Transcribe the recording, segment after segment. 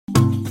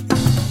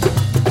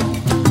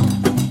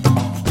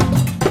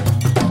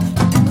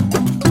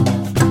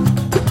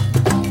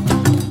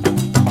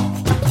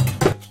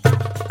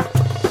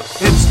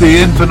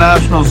the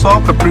International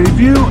Soccer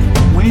Preview.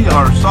 We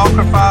are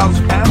Soccer Files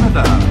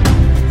Canada.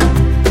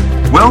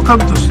 Welcome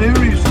to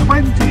Series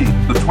 20,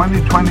 the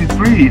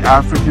 2023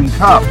 African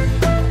Cup.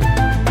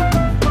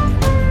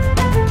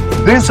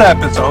 This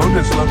episode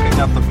is looking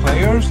at the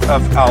players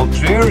of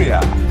Algeria.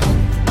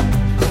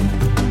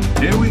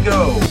 Here we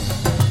go.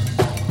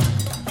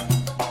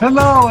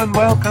 Hello and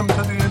welcome to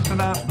the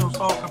International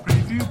Soccer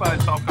Preview by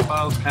Soccer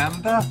Files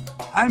Canada.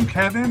 I'm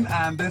Kevin,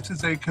 and this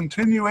is a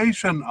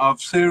continuation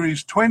of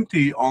Series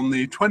 20 on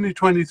the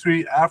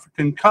 2023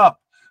 African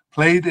Cup,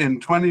 played in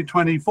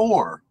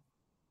 2024.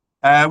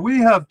 We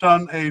have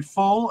done a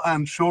full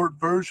and short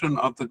version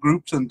of the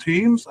groups and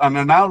teams, and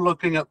are now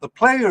looking at the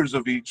players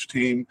of each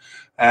team,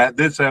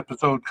 this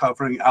episode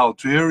covering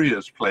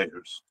Algeria's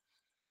players.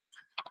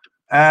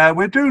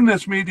 We're doing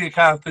this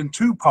MediaCast in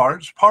two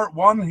parts. Part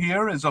one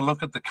here is a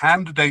look at the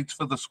candidates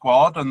for the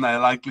squad and their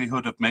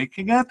likelihood of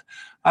making it.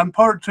 And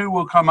part two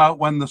will come out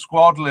when the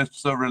squad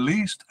lists are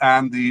released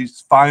and the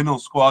final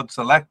squad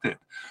selected.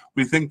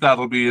 We think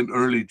that'll be in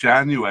early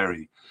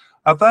January.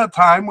 At that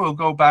time, we'll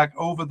go back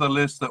over the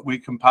list that we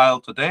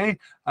compiled today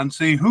and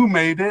see who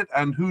made it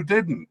and who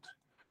didn't.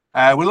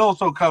 We'll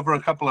also cover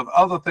a couple of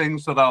other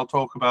things that I'll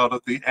talk about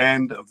at the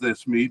end of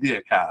this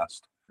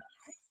MediaCast.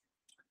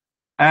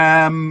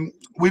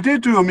 We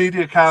did do a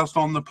MediaCast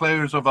on the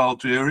players of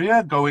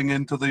Algeria going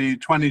into the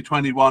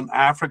 2021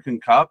 African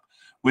Cup,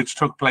 which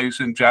took place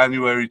in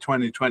January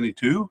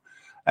 2022.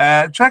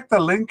 Check the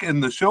link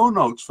in the show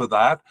notes for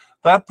that.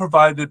 That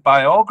provided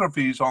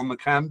biographies on the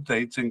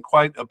candidates in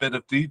quite a bit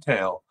of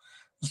detail.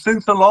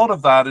 Since a lot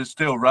of that is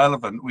still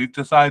relevant, we've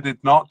decided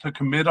not to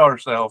commit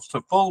ourselves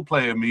to full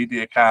player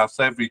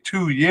MediaCasts every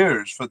 2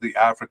 years for the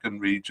African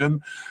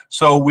region,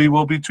 so we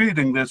will be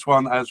treating this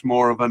one as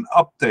more of an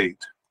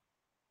update.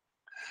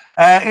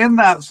 In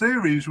that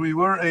series, we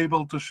were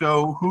able to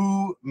show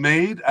who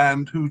made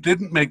and who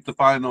didn't make the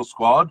final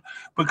squad,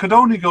 but could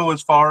only go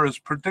as far as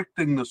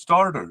predicting the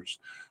starters.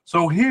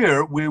 So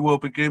here we will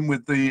begin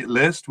with the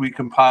list we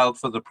compiled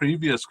for the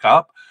previous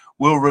cup.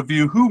 We'll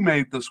review who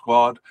made the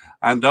squad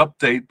and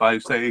update by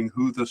saying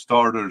who the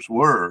starters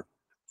were.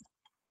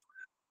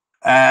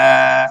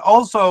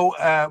 Also,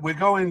 we're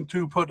going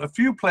to put a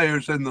few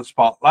players in the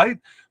spotlight.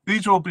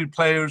 These will be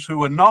players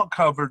who are not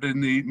covered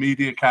in the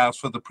MediaCast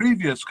for the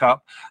previous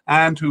cup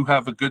and who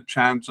have a good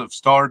chance of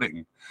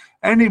starting.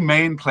 Any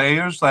main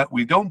players that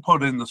we don't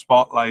put in the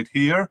spotlight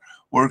here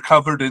were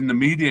covered in the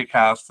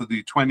MediaCast for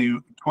the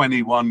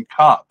 2021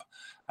 cup.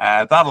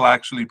 That'll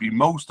actually be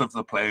most of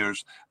the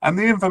players, and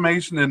the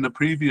information in the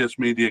previous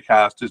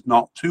MediaCast is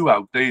not too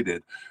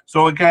outdated.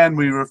 So again,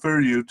 we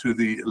refer you to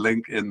the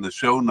link in the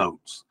show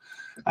notes.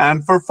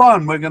 And for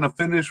fun, we're going to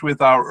finish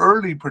with our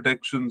early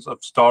predictions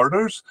of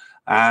starters,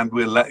 and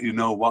we'll let you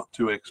know what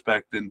to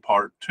expect in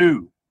part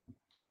two.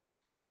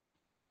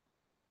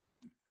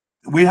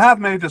 We have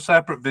made a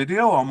separate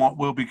video on what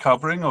we'll be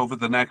covering over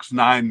the next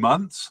 9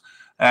 months.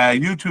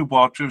 YouTube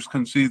watchers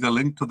can see the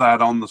link to that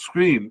on the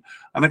screen,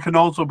 and it can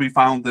also be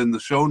found in the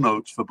show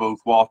notes for both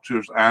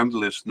watchers and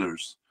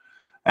listeners.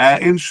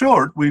 In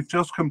short, we've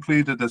just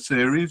completed a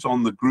series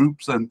on the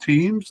groups and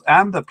teams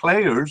and the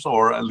players,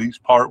 or at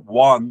least part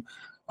one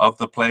of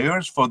the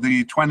players for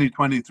the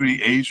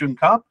 2023 Asian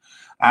Cup,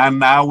 and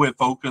now we're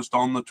focused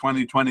on the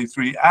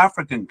 2023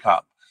 African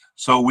Cup.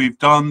 So we've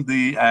done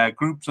the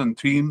groups and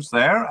teams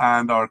there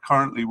and are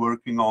currently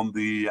working on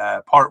the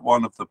part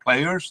one of the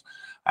players,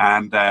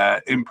 and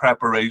in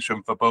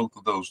preparation for both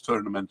of those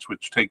tournaments,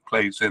 which take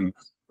place in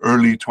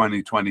early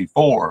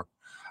 2024.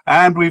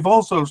 And we've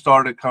also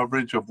started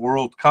coverage of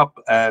World Cup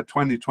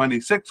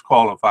 2026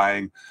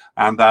 qualifying,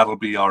 and that'll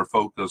be our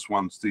focus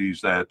once these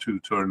two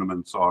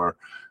tournaments are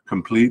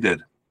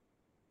completed.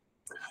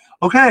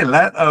 Okay,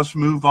 let us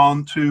move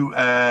on to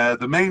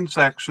the main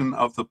section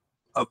of the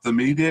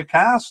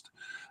MediaCast,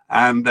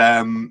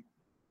 and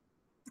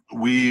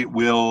we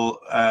will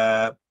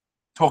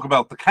talk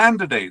about the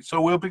candidates.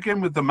 So we'll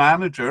begin with the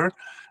manager,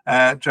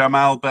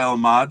 Jamal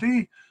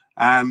Belmadi,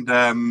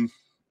 and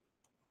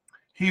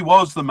he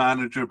was the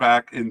manager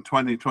back in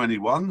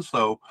 2021,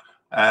 so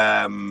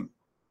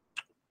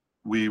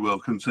we will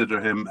consider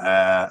him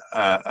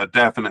a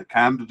definite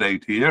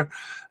candidate here.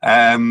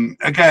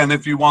 Again,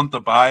 if you want the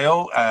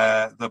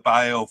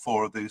bio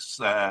for this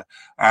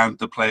and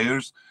the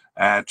players,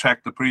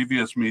 check the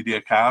previous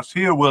MediaCast.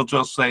 Here we'll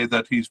just say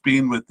that he's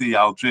been with the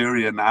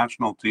Algeria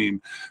national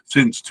team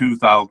since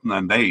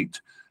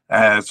 2008.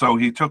 So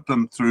he took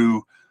them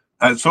through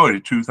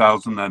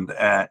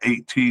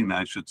 2018,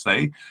 I should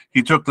say.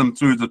 He took them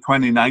through the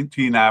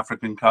 2019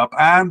 African Cup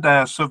and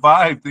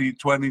survived the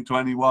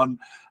 2021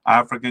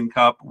 African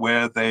Cup,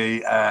 where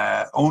they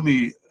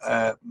only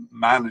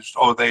managed,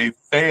 or they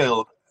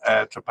failed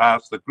to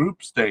pass the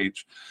group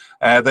stage.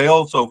 They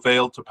also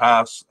failed to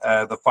pass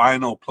the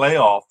final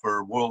playoff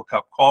for World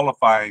Cup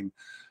qualifying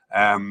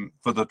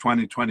for the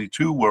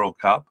 2022 World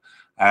Cup.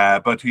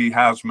 But he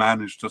has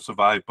managed to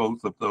survive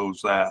both of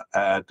those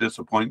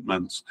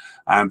disappointments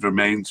and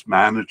remains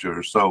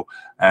manager. So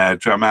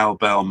Jamal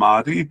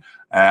Belmadi,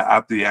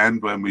 at the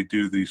end when we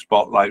do the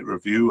spotlight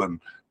review and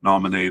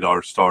nominate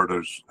our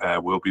starters,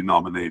 we'll be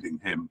nominating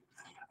him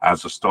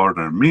as a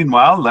starter.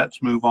 Meanwhile,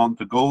 let's move on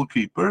to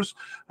goalkeepers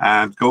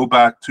and go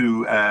back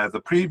to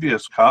the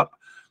previous cup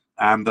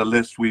and the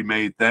list we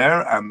made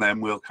there, and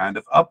then we'll kind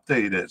of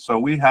update it. So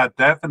we had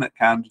definite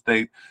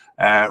candidate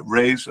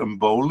Reyes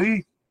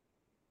Mboli,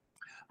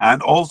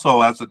 and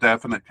also as a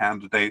definite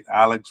candidate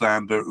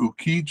Alexander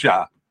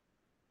Ukija.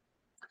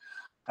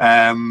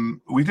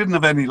 We didn't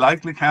have any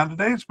likely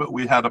candidates, but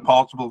we had a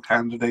possible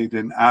candidate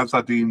in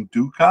Azadine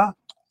Duka.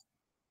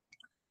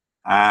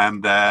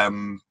 And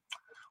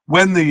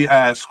when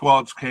the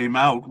squads came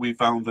out, we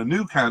found a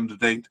new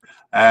candidate,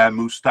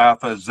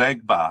 Mustafa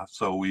Zegba.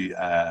 So we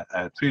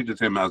treated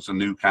him as a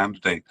new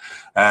candidate.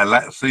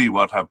 Let's see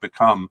what have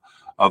become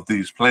of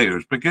these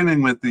players,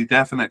 beginning with the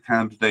definite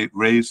candidate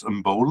Reyes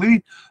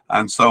Mboli.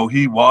 And so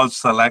he was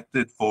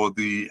selected for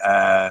the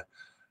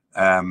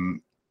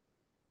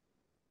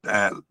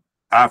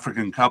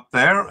African Cup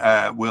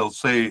there. We'll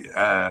say,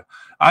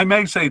 I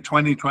may say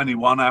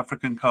 2021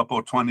 African Cup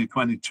or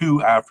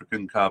 2022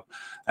 African Cup,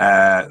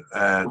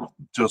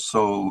 just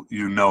so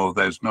you know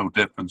there's no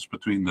difference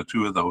between the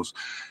two of those.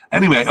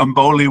 Anyway,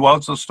 Mboli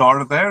was the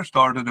starter there,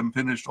 started and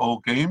finished all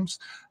games,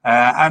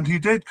 and he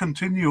did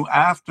continue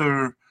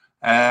after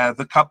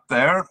the cup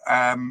there,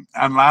 and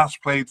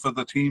last played for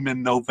the team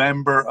in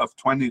November of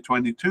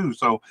 2022.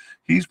 So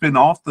he's been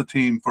off the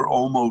team for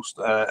almost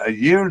a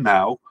year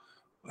now,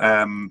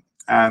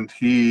 and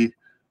he,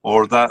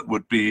 or that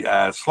would be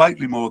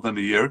slightly more than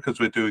a year because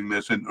we're doing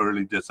this in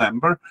early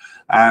December.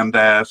 And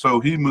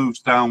so he moves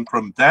down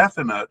from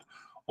definite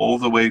all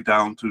the way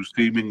down to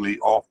seemingly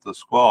off the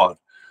squad,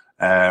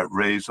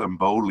 Reyes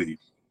Mboli.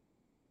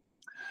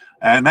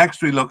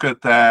 Next we look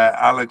at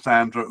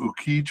Alexander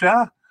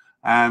Ukija,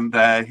 and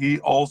he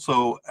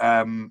also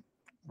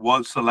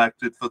was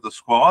selected for the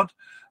squad.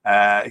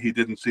 He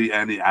didn't see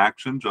any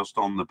action, just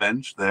on the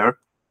bench there.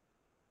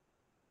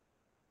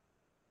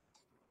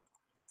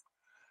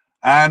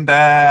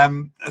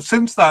 And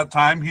since that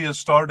time, he has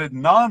started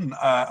none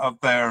of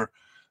their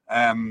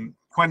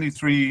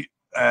 23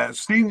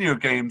 senior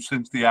games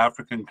since the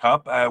African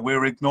Cup.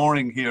 We're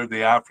ignoring here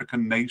the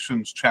African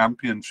Nations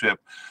Championship,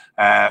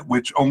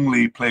 which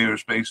only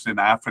players based in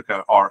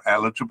Africa are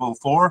eligible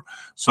for.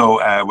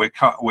 So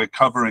we're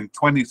covering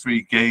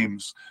 23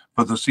 games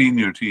for the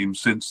senior team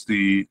since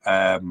the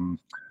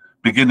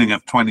beginning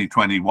of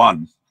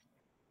 2021.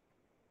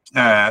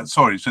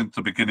 Sorry, since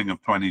the beginning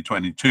of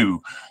 2022,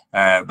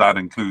 that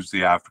includes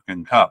the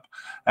African Cup.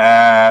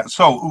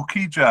 So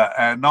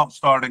Ukija not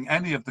starting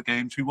any of the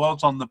games. He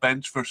was on the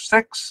bench for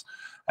 6,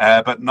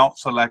 but not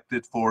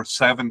selected for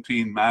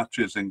 17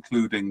 matches,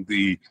 including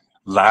the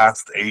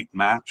last 8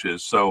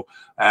 matches. So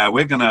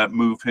we're going to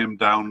move him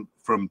down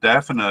from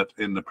definite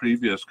in the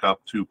previous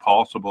cup to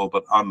possible,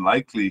 but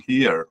unlikely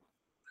here.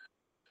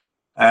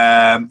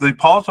 The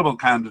possible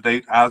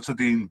candidate,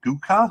 Azadine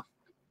Duka,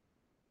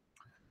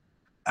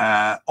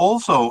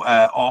 also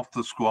off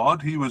the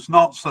squad. He was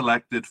not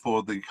selected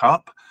for the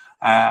cup,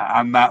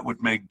 and that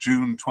would make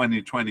June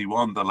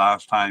 2021 the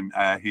last time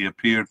he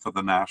appeared for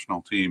the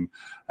national team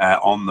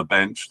on the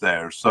bench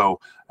there. So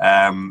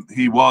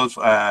he was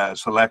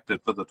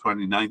selected for the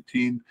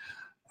 2019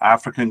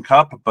 African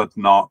Cup, but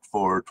not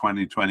for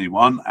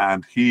 2021,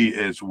 and he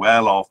is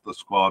well off the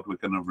squad. We're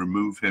going to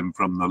remove him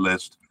from the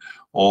list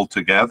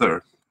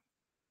altogether.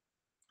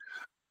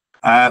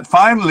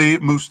 Finally,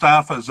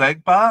 Mustafa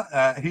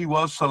Zegba, he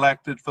was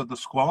selected for the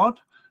squad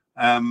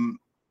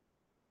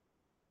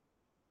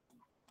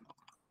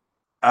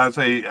as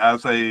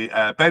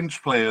a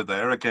bench player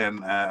there. Again,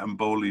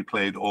 Mboli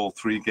played all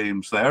 3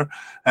 games there.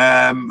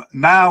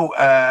 Now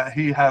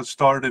he has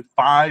started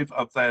 5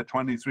 of their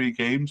 23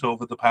 games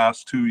over the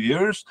past 2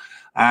 years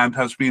and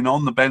has been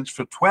on the bench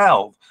for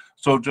 12.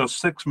 So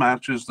just 6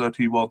 matches that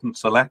he wasn't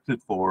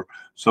selected for.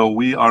 So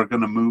we are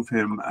going to move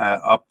him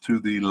up to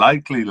the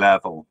likely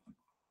level.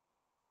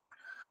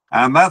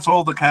 And that's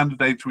all the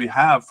candidates we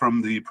have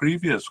from the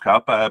previous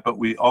cup, but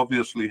we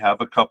obviously have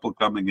a couple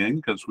coming in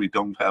because we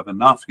don't have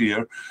enough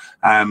here.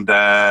 And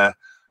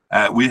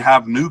we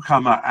have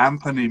newcomer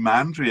Anthony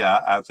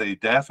Mandria as a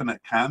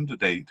definite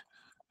candidate.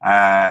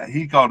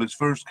 He got his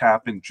first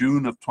cap in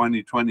June of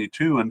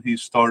 2022, and he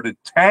started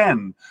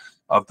 10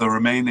 of the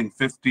remaining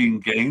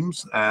 15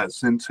 games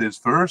since his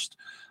first.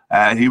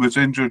 He was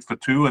injured for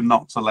 2 and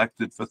not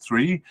selected for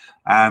 3.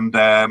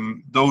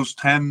 And those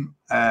 10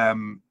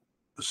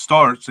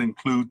 starts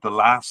include the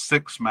last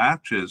 6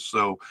 matches,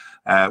 so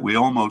we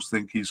almost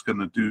think he's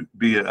going to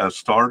be a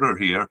starter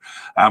here.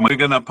 And we're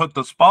going to put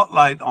the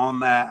spotlight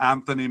on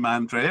Anthony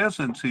Mandrea,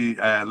 since he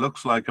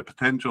looks like a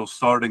potential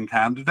starting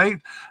candidate.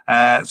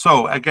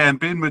 So again,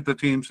 been with the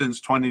team since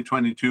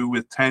 2022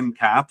 with 10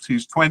 caps.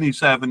 He's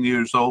 27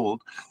 years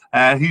old.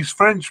 He's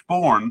French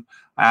born,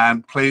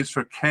 and plays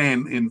for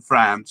Caen in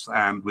France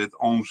and with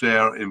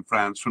Angers in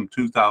France from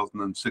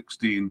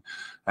 2016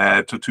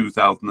 to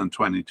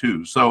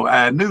 2022.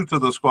 So new to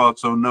the squad,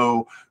 so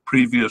no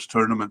previous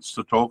tournaments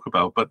to talk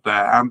about, but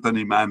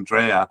Anthony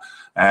Mandrea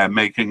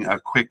making a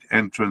quick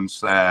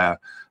entrance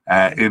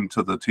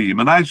into the team.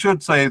 And I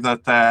should say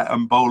that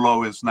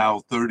Mbolo is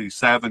now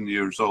 37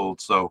 years old,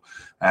 so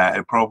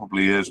it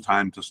probably is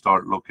time to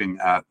start looking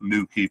at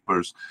new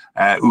keepers.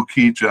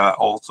 Ukija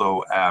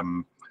also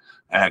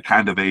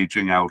kind of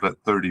aging out at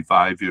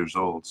 35 years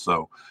old,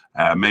 so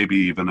maybe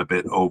even a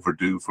bit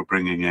overdue for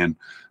bringing in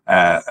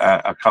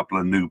a couple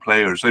of new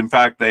players. In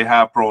fact, they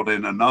have brought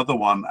in another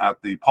one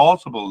at the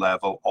possible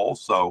level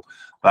also,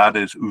 that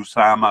is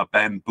Oussama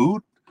Ben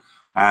Bout.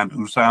 And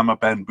Oussama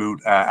Ben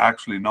Bout,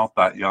 actually not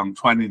that young,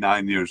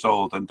 29 years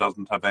old, and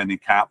doesn't have any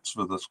caps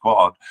for the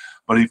squad.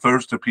 But he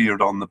first appeared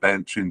on the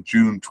bench in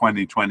June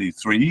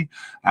 2023,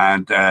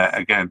 and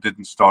again,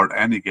 didn't start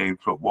any games,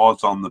 but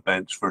was on the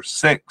bench for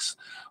 6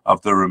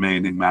 of the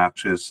remaining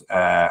matches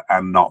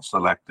and not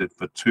selected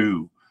for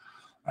 2.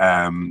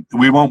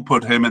 We won't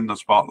put him in the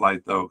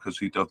spotlight, though, because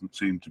he doesn't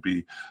seem to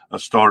be a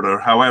starter.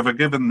 However,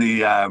 given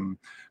the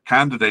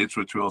candidates,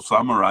 which we'll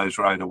summarize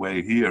right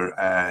away here,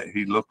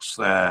 he looks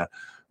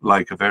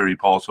like a very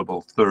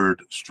possible 3rd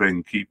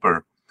string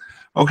keeper.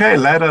 Okay,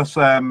 let us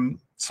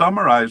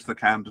summarize the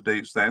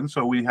candidates then.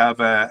 So we have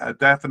a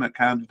definite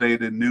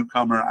candidate in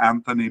newcomer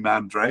Anthony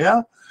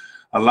Mandrea,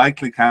 a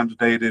likely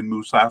candidate in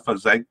Moussafa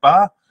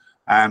Zegba,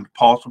 and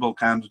possible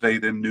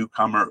candidate in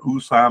newcomer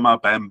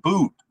Oussama Ben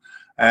Bout.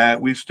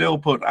 We still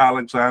put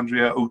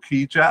Alexandria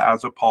Ukija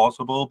as a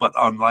possible but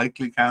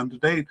unlikely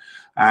candidate,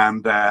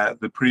 and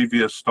the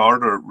previous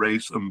starter,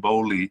 Race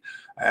Mboli,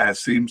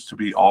 seems to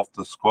be off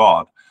the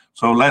squad.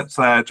 So let's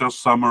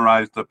just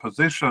summarize the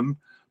position,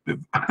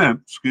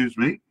 excuse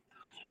me,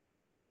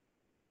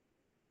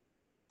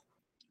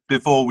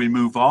 before we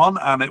move on.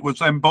 And it was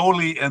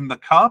Mboli in the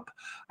Cup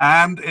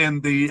and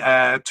in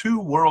the 2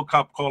 World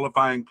Cup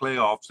qualifying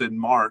playoffs in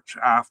March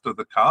after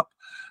the Cup.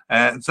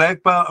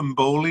 Zegba,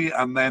 Mboli,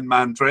 and then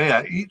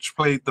Mandrea each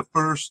played the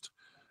first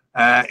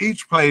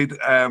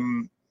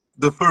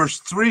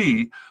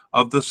 3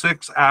 of the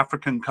 6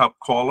 African Cup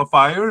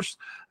qualifiers,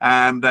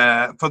 and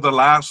for the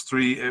last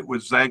 3 it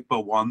was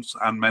Zegba once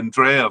and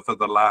Mandrea for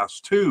the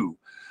last 2.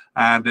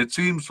 And it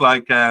seems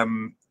like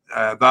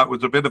that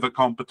was a bit of a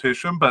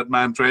competition, but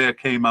Mandrea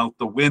came out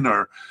the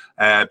winner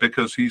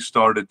because he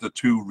started the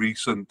 2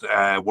 recent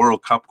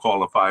World Cup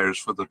qualifiers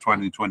for the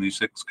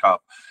 2026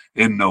 Cup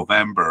in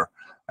November.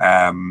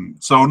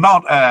 So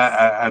not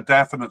a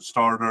definite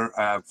starter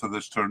for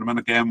this tournament.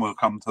 Again, we'll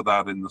come to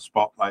that in the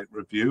spotlight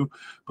review,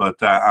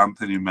 but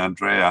Anthony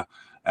Mandrea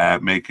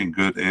making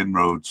good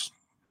inroads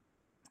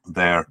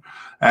there.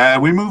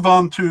 We move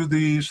on to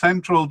the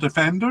central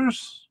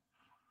defenders,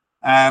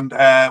 and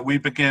we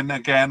begin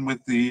again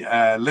with the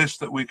list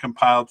that we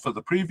compiled for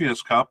the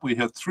previous cup. We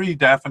had 3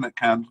 definite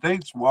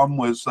candidates. One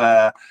was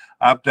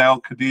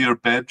Abdelkader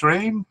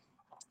Bedrain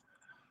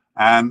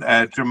and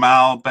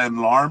Jamal Ben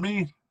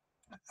Lamri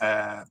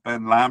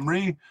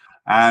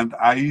and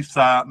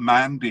Aissa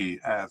Mandi,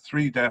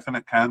 3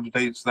 definite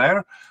candidates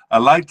there. A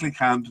likely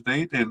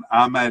candidate in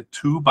Ahmed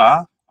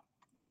Touba,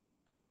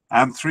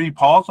 and 3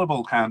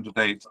 possible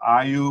candidates: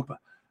 Ayub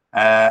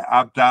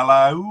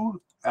Abdallawi,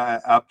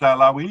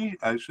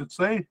 I should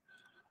say,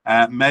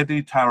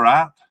 Mehdi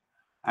Tarat,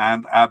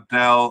 and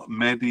Abdel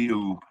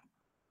Mediou.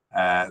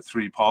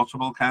 3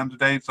 possible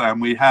candidates, and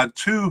we had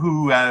 2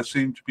 who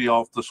seemed to be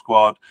off the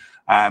squad,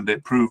 and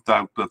it proved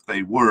out that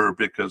they were,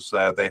 because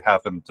they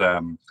haven't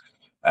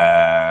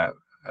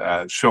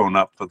shown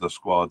up for the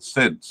squad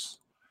since.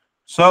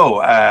 So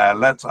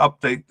let's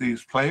update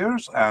these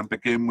players and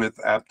begin with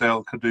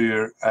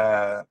Abdelkader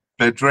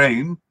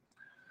Bedrain.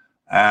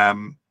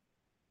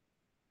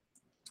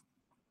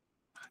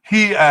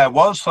 He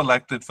was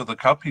selected for the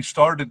Cup. He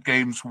started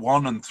games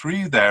 1 and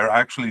 3 there,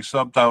 actually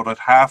subbed out at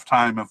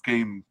halftime of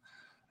game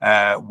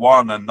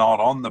 1 and not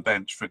on the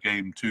bench for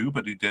game 2,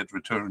 but he did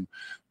return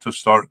to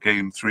start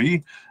game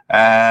 3.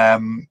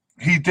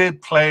 He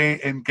did play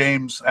in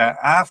games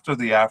after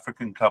the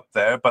African Cup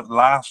there, but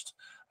last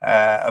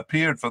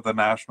appeared for the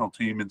national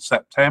team in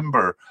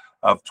September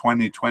of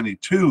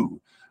 2022.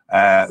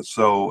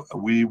 So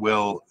we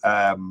will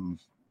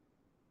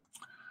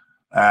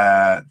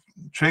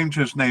change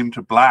his name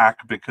to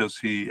Black, because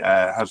he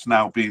has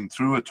now been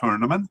through a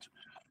tournament,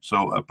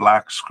 so a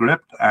black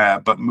script,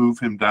 but move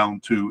him down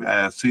to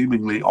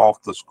seemingly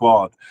off the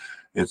squad.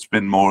 It's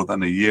been more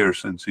than a year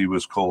since he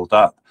was called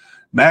up.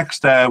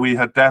 Next, we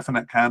had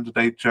definite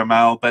candidate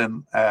Jamal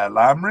Ben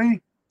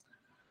Lamri,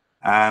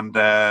 and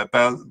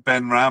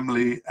Ben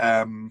Ramley.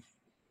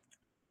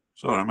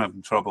 Sorry, I'm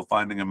having trouble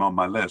finding him on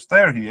my list.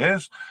 There he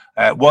is.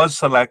 Was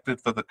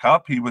selected for the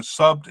Cup. He was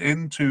subbed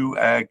into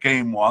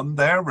game 1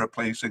 there,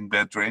 replacing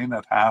Bedrain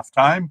at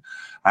halftime,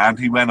 and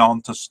he went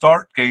on to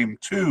start game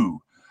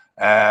 2.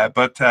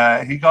 But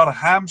he got a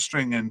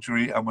hamstring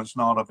injury and was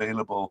not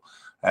available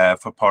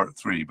for part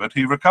 3. But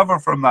he recovered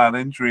from that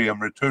injury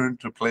and returned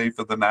to play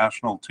for the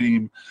national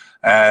team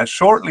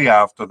shortly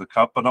after the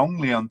Cup, but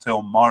only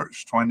until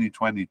March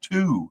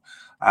 2022.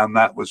 And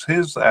that was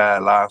his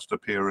last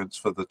appearance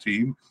for the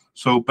team.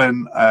 So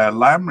Ben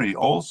Lamry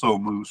also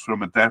moves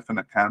from a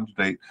definite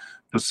candidate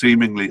to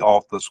seemingly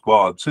off the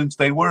squad. Since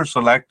they were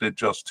selected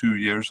just 2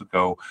 years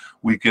ago,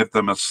 we give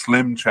them a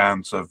slim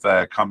chance of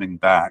coming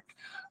back.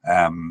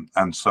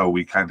 And so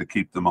we kind of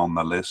keep them on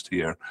the list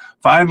here.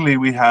 Finally,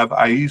 we have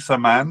Aissa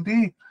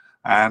Mandi,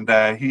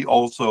 and he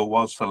also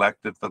was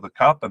selected for the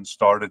Cup and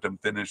started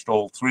and finished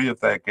all 3 of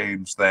their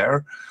games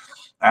there.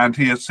 And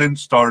he has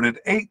since started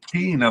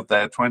 18 of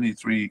their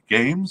 23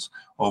 games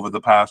over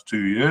the past 2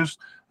 years.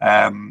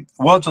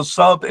 Was a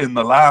sub in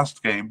the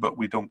last game, but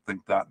we don't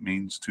think that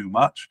means too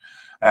much.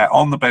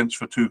 On the bench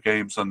for 2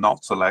 games and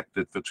not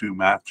selected for 2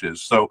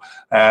 matches. So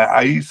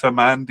Aissa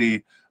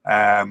Mandi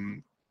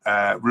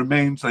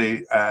remains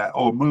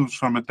or moves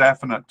from a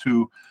definite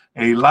to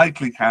a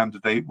likely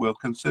candidate. We'll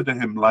consider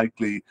him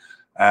likely.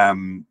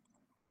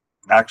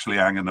 Actually,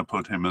 I'm going to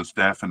put him as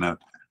definite.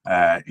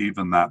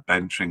 Even that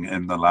benching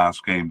in the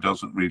last game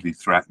doesn't really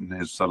threaten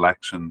his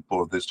selection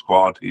for this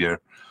squad here.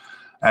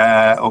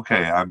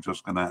 Okay, I'm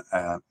just going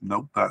to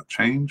note that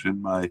change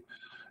in my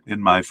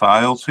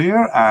files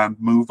here and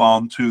move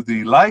on to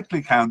the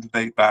likely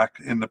candidate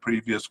back in the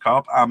previous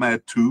Cup,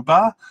 Ahmed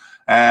Touba.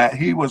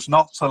 He was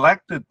not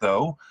selected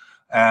though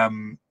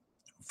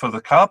for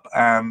the Cup,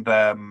 and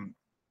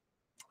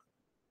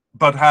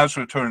but has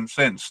returned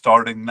since,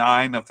 starting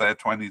 9 of their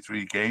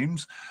 23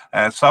 games,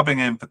 subbing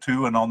in for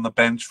 2 and on the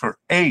bench for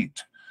 8.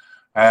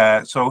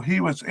 So he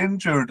was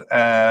injured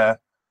for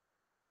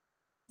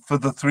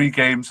the 3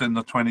 games in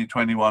the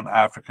 2021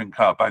 African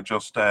Cup. I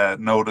just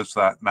noticed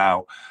that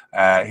now.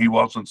 He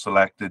wasn't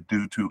selected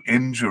due to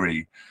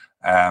injury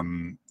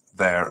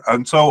there.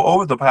 And so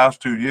over the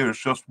past 2 years,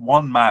 just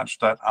 1 match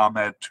that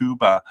Ahmed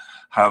Touba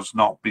has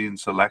not been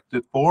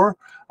selected for,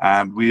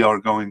 and we are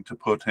going to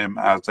put him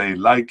as a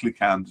likely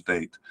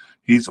candidate.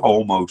 He's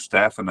almost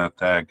definite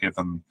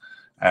given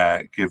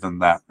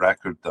that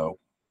record though.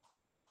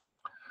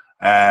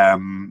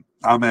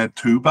 Ahmed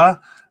Touba,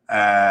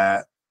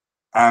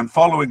 and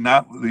following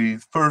that, the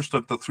first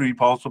of the 3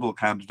 possible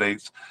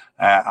candidates,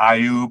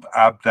 Ayoub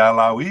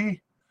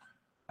Abdellaoui.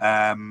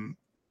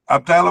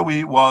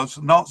 Abdellaoui was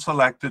not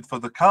selected for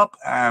the Cup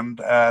and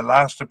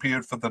last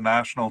appeared for the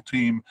national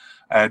team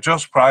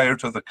just prior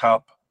to the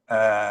Cup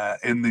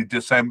in the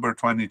December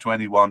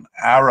 2021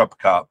 Arab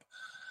Cup.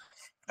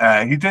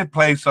 He did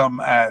play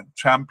some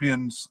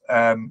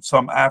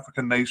some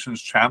African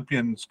Nations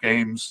Championship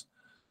games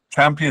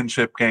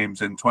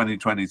in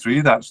 2023.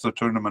 That's the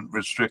tournament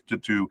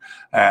restricted to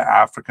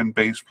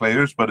African-based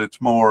players, but it's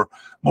more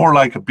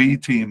like a B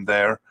team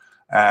there.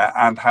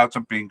 And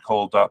hasn't been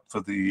called up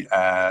for the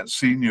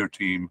senior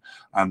team,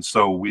 and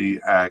so we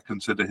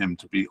consider him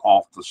to be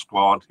off the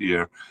squad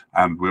here,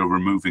 and we're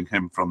removing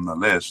him from the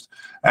list.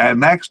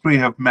 Next, we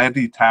have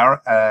Mehdi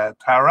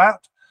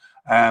Tarat.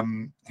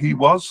 He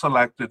was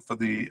selected for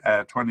the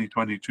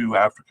 2022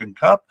 African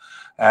Cup.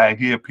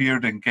 He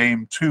appeared in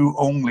game 2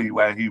 only,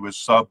 where he was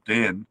subbed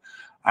in,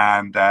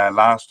 and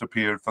last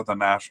appeared for the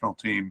national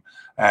team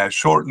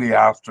shortly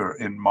after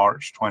in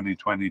March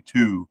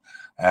 2022.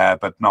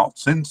 But not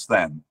since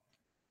then.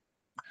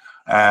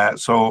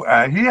 So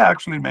he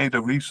actually made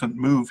a recent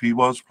move. He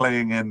was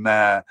playing in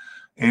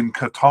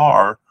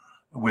Qatar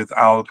with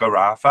Al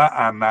Gharafa,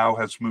 and now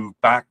has moved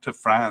back to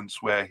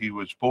France, where he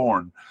was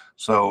born.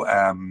 So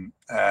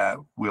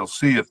we'll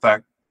see if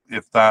that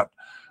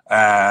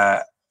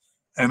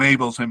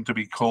enables him to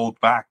be called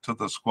back to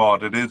the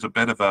squad. It is a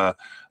bit of a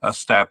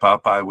step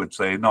up, I would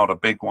say, not a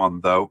big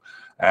one though.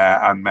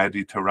 And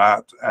Mehdi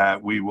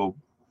Tarat, we will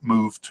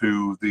move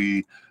to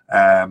the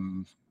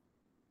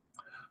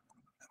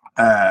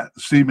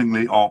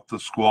seemingly off the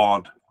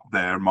squad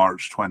there,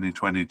 March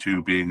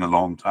 2022 being a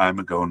long time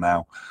ago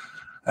now.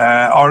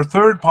 Our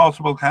third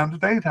possible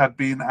candidate had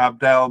been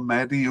Abdel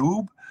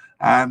Medioub,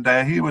 and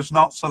he was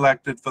not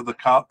selected for the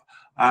Cup.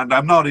 And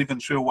I'm not even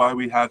sure why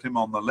we had him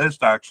on the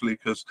list, actually,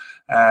 because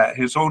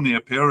his only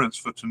appearance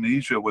for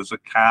Tunisia was a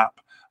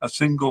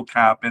single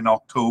cap in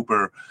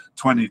October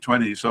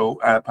 2020. So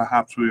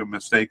perhaps we were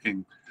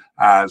mistaking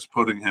as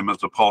putting him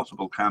as a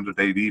possible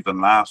candidate even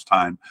last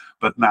time,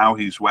 but now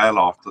he's well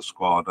off the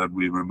squad and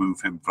we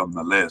remove him from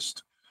the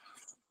list.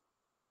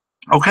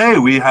 Okay,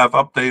 we have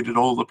updated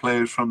all the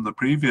players from the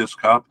previous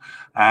Cup,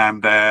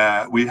 and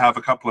we have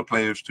a couple of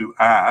players to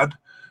add.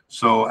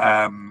 So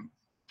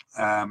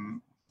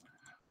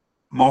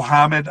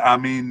Mohamed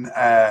Amin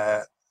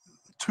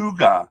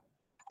Touga.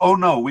 Oh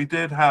no, we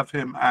did have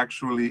him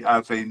actually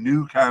as a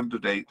new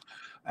candidate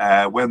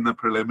when the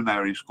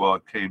preliminary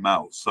squad came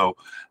out. So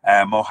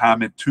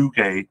Mohamed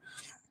Touga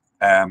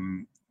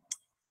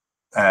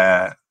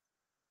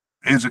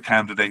is a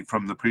candidate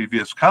from the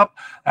previous cup,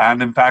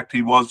 and in fact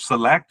he was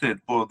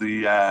selected for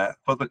the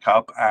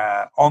cup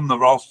on the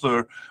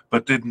roster,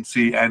 but didn't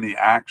see any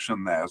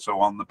action there, so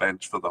on the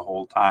bench for the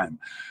whole time.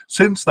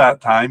 Since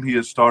that time, he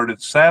has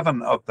started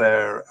 7 of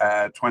their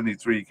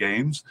 23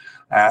 games,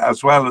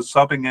 as well as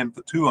subbing in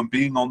for 2 and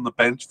being on the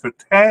bench for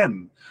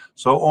 10.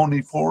 So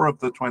only 4 of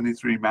the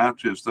 23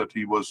 matches that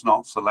he was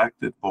not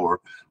selected for,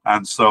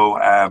 and so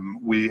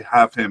we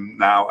have him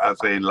now as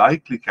a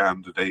likely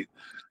candidate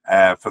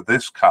for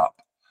this cup.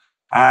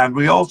 And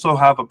we also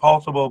have a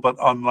possible but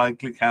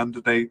unlikely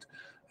candidate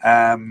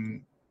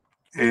in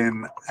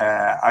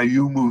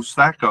Ayumu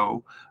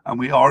Seko, and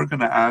we are going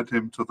to add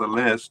him to the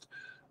list.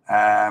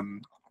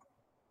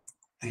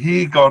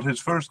 He got his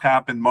first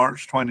cap in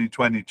March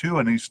 2022,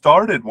 and he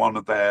started one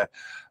of the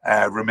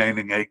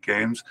remaining 8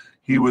 games.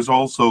 He was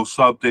also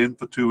subbed in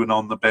for 2 and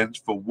on the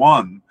bench for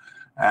 1,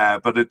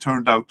 but it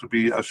turned out to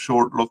be a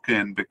short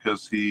look-in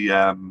because he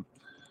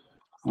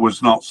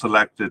was not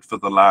selected for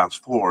the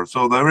last 4.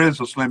 So there is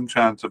a slim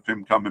chance of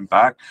him coming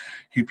back.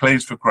 He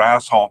plays for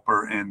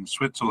Grasshopper in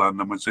Switzerland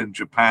and was in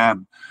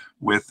Japan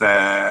with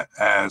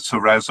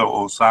Cerezo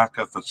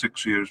Osaka for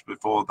 6 years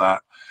before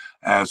that.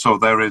 So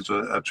there is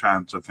a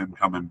chance of him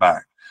coming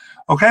back.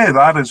 Okay,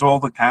 that is all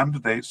the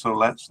candidates. So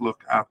let's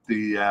look at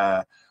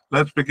the,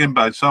 let's begin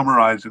by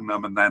summarizing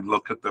them and then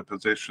look at the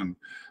position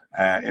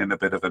in a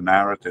bit of a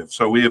narrative.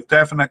 So we have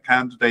definite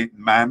candidate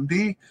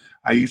Mandi,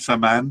 Aissa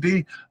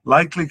Mandi,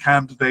 likely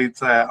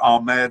candidates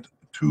Ahmed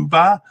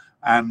Touba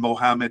and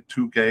Mohamed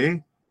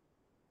Tougué.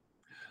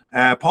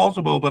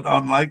 Possible but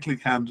unlikely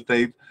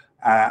candidate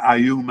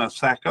Ayumu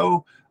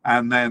Seko,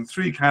 and then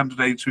 3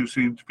 candidates who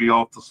seem to be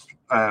off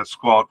the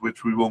squad,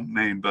 which we won't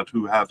name, but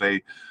who have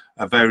a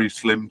very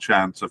slim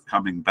chance of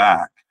coming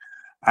back.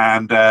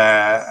 And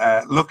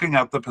looking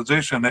at the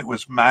position, it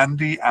was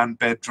Mandi and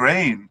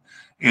Bedrain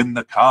in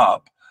the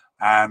cup,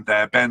 and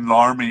Ben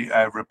Larmy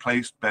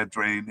replaced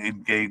Bedrain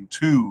in game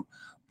 2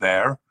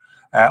 there.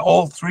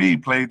 All 3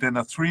 played in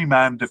a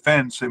 3-man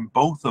defense in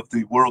both of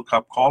the World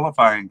Cup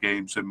qualifying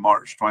games in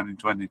March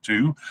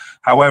 2022.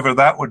 However,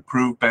 that would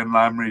prove Ben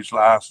Larmy's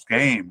last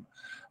game.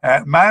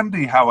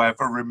 Mandi,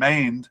 however,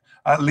 remained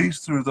at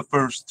least through the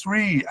first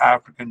 3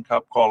 African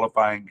Cup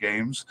qualifying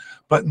games,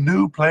 but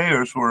new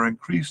players were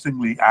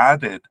increasingly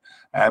added,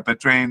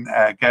 Bedrain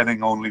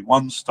getting only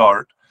 1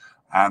 start,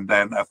 and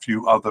then a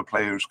few other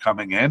players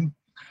coming in.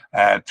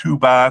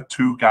 Touba,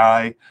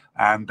 Tougué,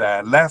 and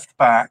left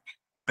back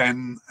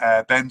Ben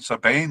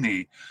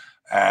Sabeni,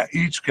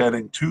 each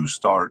getting 2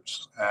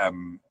 starts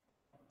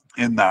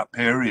in that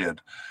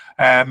period.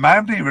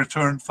 Mandi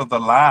returned for the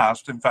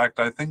last, in fact,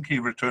 I think he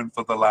returned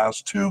for the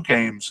last 2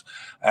 games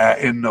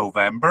in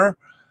November.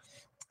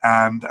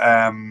 And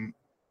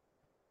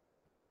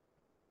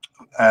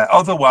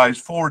otherwise,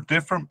 4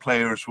 different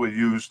players were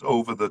used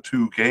over the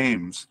 2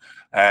 games,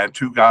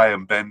 Tougué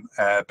and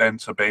Ben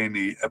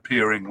Sabeni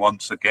appearing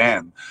once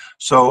again.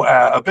 So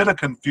a bit of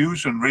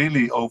confusion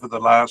really over the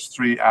last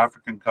 3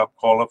 African Cup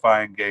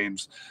qualifying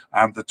games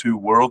and the 2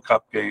 World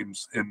Cup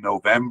games in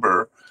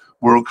November,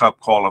 World Cup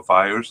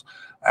qualifiers.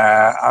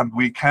 And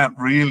we can't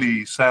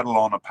really settle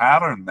on a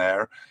pattern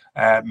there.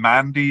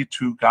 Mandi,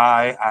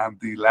 Tougué, and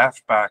the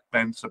left back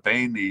Ben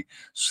Sabeni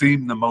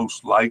seem the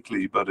most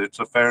likely, but it's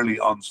a fairly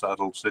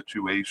unsettled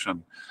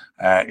situation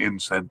in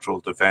central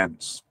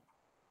defence.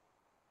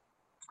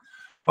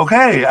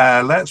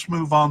 Okay, let's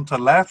move on to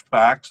left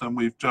backs, and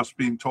we've just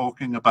been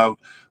talking about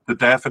the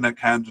definite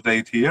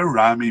candidate here,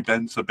 Ramy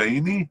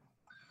Bensebaini,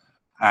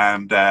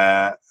 and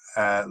I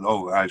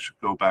should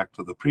go back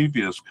to the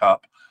previous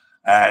cup.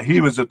 He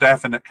was a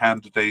definite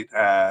candidate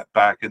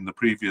back in the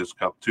previous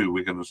cup too.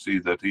 We're going to see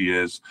that he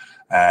is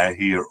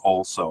here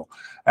also.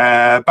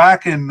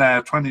 Back in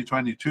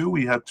 2022,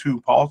 we had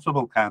 2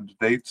 possible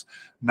candidates,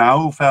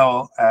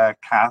 Naufel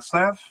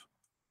Kasev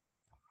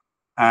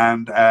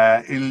and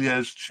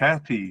Ilyas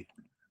Chetty,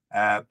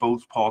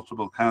 both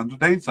possible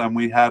candidates. And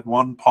we had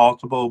 1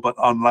 possible but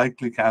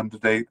unlikely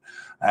candidate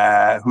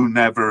who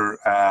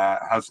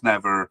has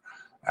never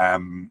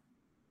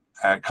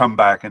come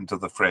back into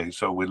the fray,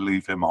 so we'll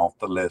leave him off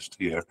the list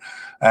here.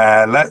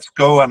 Let's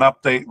go and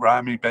update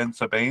Ramy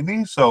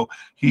Bensebaini. So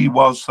he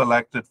was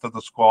selected for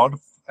the squad,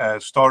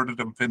 started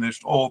and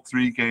finished all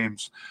 3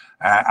 games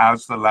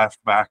as the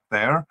left back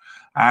there,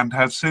 and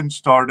has since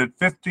started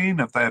 15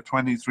 of their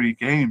 23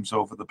 games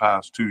over the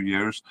past 2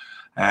 years,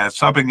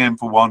 subbing in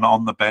for 1,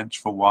 on the bench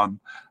for 1,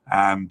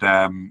 and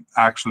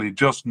actually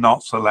just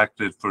not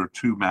selected for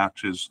 2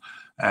 matches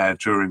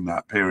during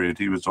that period.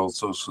 He was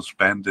also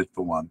suspended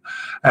for 1.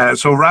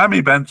 So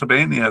Ramy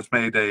Bensebaini has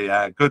made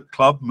a good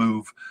club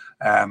move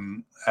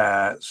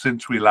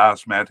since we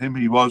last met him.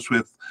 He was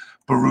with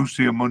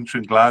Borussia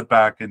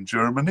Mönchengladbach in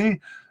Germany,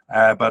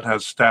 but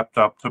has stepped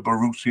up to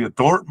Borussia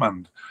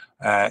Dortmund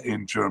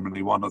in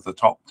Germany, one of the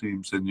top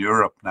teams in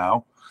Europe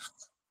now.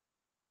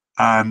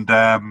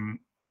 And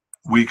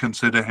we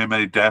consider him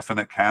a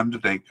definite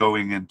candidate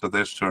going into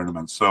this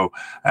tournament, so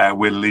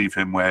we'll leave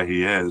him where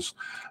he is.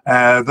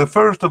 The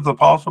first of the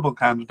possible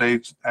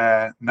candidates,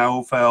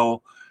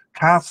 Naufel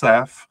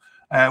Kasev,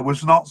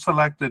 was not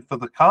selected for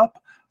the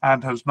Cup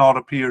and has not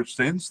appeared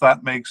since.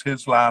 That makes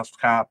his last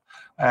cap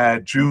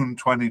June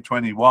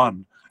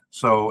 2021.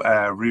 So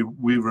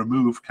we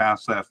remove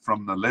Kasev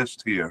from the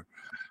list here.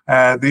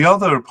 The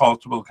other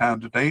possible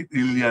candidate,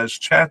 Ilyas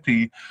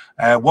Chetty,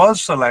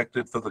 was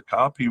selected for the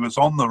Cup. He was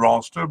on the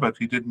roster, but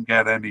he didn't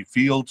get any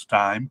field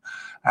time.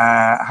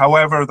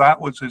 However, that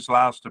was his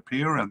last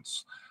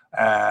appearance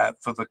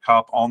for the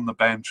Cup on the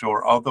bench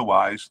or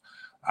otherwise.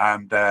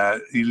 And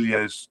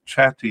Ilyas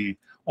Chetty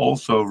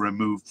also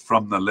removed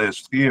from the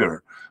list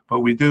here.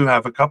 But we do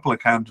have a couple of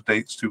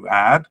candidates to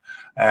add,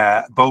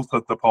 both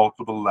at the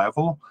possible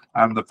level.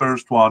 And the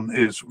first one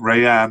is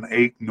Rayan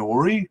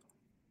Aït-Nouri.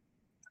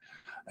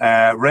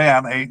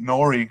 Rayan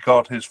Aït-Nouri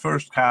got his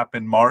first cap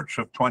in March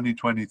of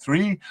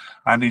 2023,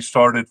 and he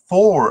started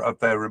 4 of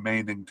their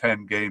remaining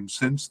 10 games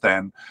since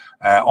then,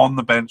 on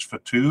the bench for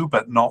 2,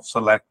 but not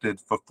selected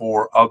for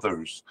 4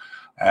 others.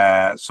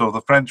 So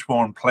the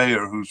French-born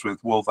player who's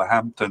with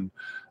Wolverhampton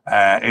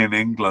in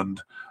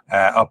England,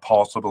 a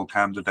possible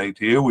candidate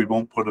here. We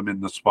won't put him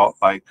in the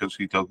spotlight because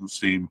he doesn't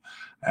seem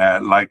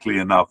likely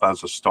enough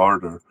as a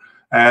starter.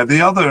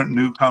 The other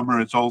newcomer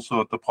is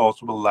also at the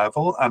possible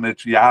level, and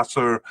it's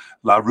Yasser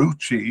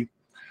Larouci.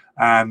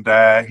 And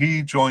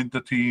he joined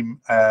the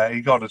team.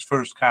 He got his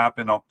first cap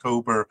in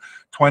October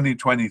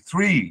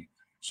 2023.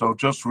 So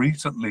just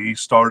recently, he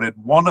started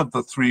 1 of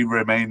the 3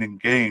 remaining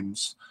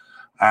games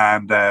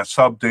and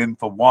subbed in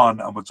for 1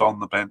 and was on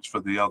the bench for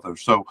the other.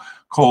 So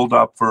called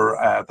up for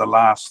the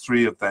last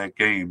 3 of their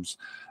games.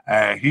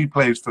 He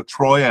plays for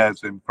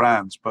Troyes in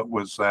France, but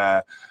was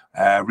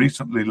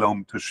recently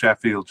loaned to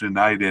Sheffield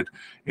United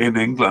in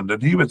England.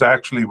 And he was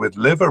actually with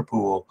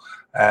Liverpool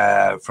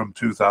from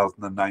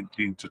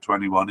 2019 to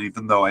 21,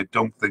 even though I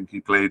don't think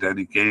he played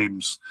any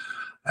games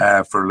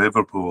for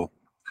Liverpool.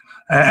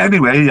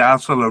 Anyway,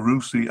 Yasser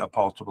Larouci, a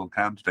possible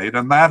candidate.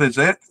 And that is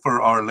it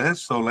for our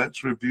list. So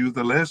let's review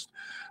the list.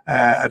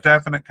 A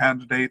definite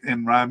candidate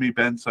in Rami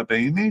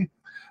Bensebaini,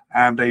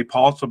 and a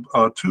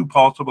possible 2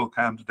 possible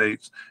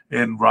candidates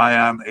in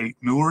Rayan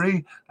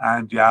Aït-Nouri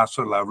and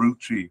Yasser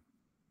Larouci.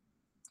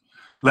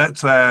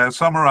 Let's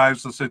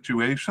summarize the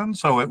situation.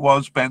 So it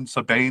was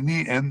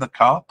Bensebaini in the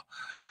Cup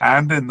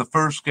and in the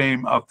first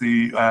game of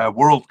the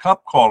World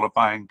Cup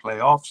qualifying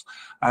playoffs.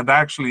 And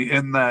actually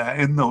in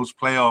those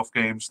playoff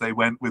games, they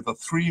went with a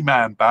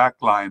 3-man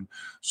back line.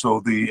 So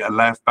the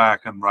left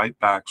back and right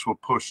backs were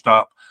pushed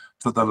up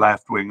to the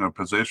left winger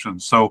position.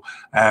 So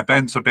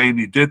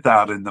Bensebaini did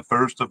that in the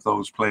first of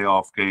those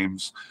playoff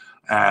games,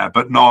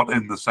 but not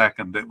in the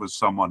second. It was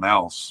someone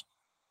else.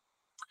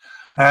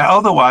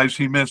 Otherwise,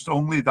 he missed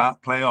only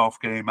that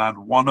playoff game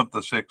and 1 of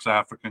the 6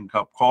 African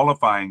Cup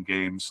qualifying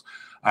games.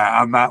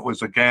 And that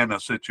was, again, a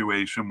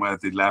situation where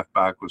the left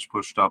back was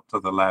pushed up to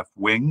the left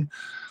wing.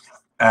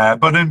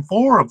 But in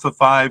 4 of the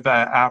 5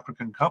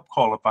 African Cup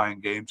qualifying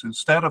games,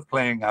 instead of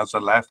playing as a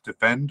left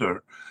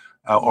defender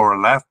or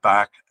a left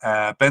back,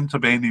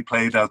 Bensebaini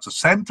played as a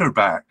centre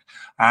back.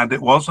 And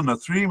it wasn't a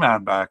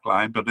 3-man back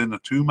line, but in a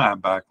 2-man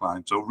back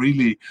line. So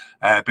really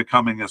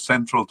becoming a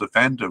central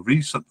defender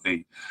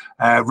recently.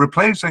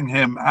 Replacing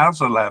him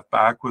as a left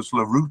back was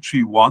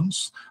Larouci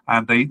once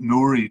and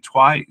Aït-Nouri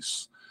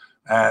twice.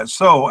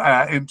 So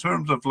in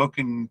terms of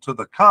looking to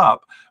the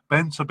Cup,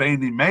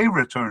 Bensebaini may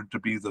return to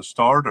be the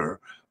starter,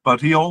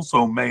 but he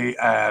also may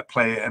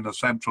play in a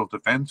central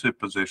defensive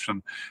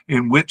position,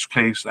 in which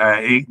case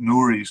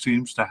Aït-Nouri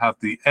seems to have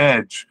the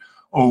edge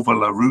over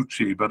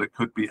Larouci, but it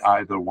could be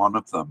either one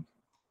of them.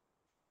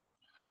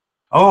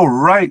 All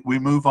right, we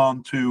move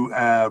on to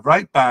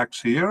right backs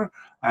here.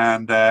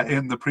 And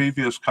in the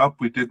previous Cup,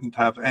 we didn't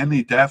have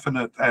any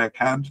definite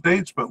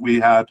candidates, but we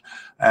had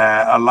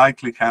a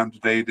likely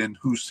candidate in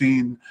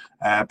Hussein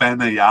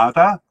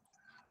Benayada.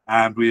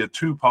 And we had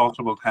 2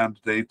 possible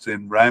candidates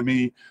in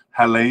Remy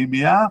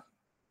Halemia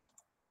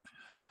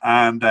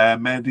and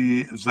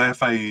Mehdi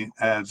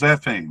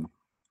Zeffain.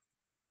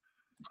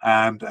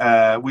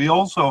 And we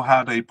also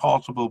had a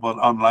possible but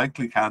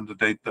unlikely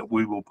candidate that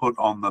we will put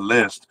on the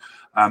list,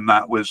 and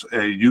that was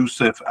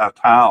Youssef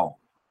Attal,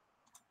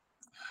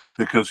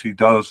 because he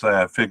does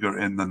figure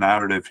in the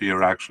narrative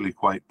here actually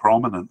quite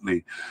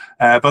prominently.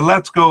 But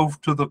let's go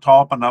to the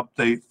top and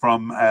update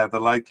from the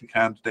likely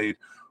candidate,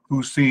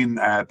 Hussein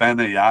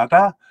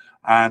Benayada.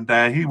 And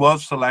he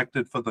was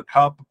selected for the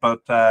Cup,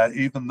 but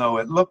even though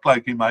it looked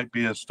like he might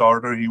be a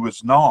starter, he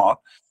was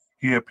not.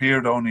 He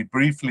appeared only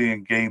briefly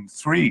in Game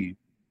 3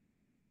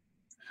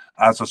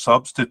 as a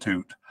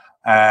substitute.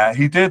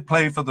 He did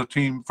play for the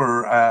team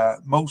for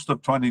most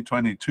of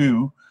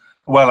 2022.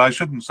 Well, I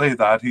shouldn't say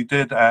that. He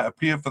did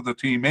appear for the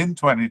team in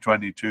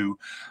 2022,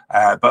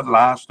 but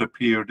last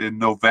appeared in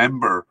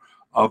November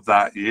of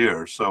that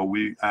year. So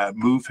we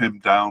move him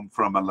down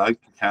from a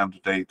likely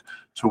candidate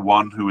to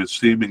one who is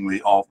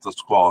seemingly off the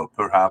squad,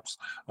 perhaps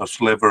a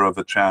sliver of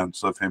a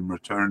chance of him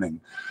returning.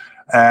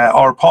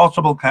 Our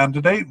possible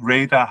candidate,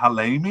 Reda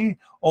Halemi,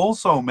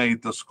 also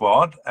made the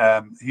squad.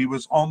 He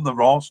was on the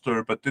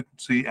roster but didn't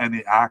see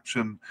any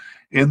action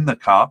in the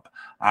Cup,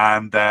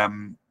 and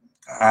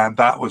and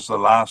that was the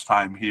last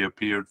time he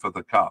appeared for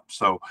the Cup.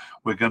 So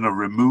we're going to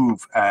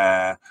remove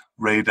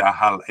Reda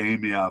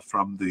Halemia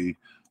from the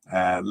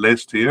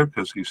list here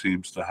because he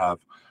seems to have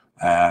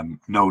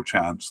no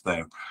chance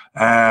there.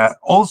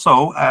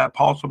 Also,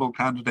 possible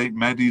candidate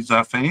Mehdi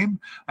Zafane.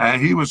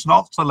 He was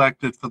not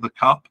selected for the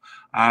Cup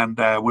and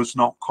was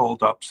not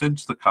called up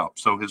since the Cup.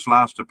 So his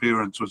last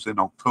appearance was in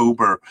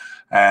October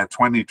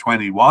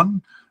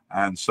 2021.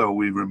 And so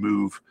we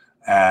remove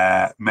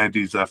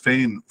Mehdi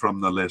Zafane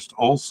from the list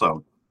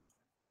also.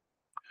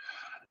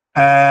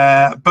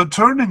 But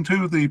turning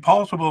to the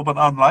possible but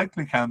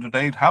unlikely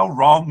candidate, how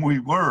wrong we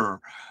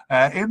were.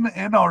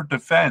 In our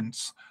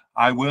defense,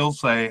 I will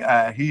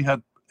say he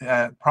had,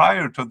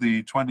 prior to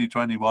the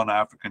 2021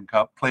 African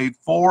Cup, played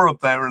 4 of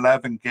their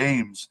 11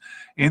 games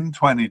in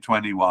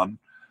 2021.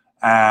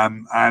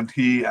 And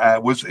he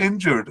was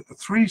injured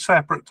 3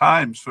 separate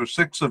times for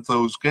 6 of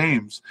those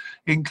games,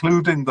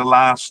 including the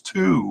last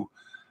 2.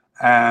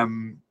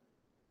 And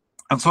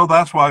so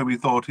that's why we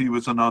thought he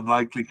was an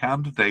unlikely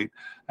candidate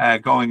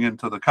going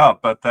into the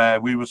Cup.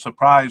 But we were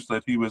surprised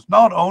that he was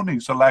not only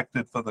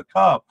selected for the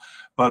Cup,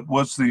 but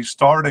was the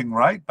starting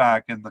right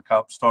back in the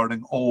Cup,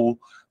 starting all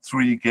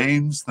 3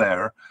 games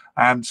there.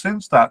 And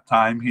since that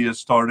time, he has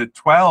started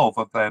 12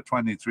 of their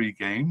 23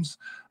 games.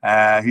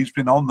 He's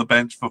been on the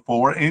bench for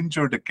 4,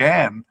 injured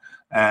again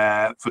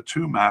for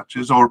 2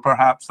 matches, or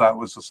perhaps that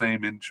was the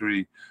same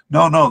injury.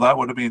 No, that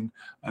would have been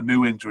a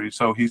new injury.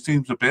 So he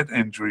seems a bit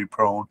injury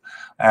prone.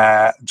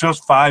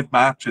 Just 5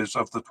 matches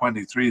of the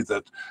 23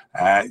 that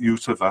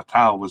Yusuf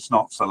Attal was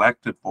not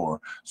selected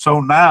for. So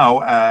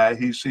now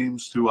he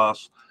seems to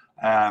us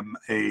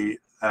a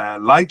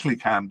likely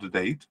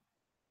candidate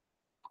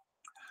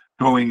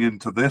going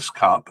into this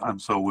Cup,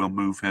 and so we'll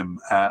move him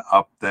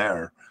up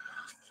there.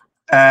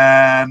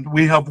 And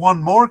we have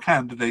one more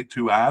candidate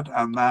to add,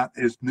 and that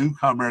is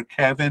newcomer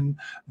Kevin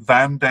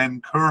van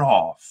den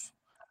Kerkhoff,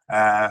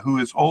 who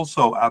is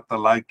also at the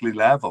likely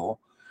level.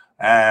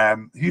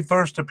 He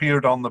first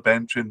appeared on the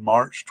bench in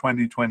March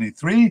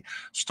 2023,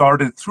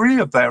 started 3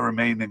 of their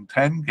remaining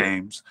 10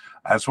 games,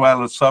 as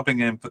well as subbing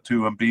in for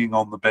 2 and being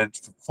on the bench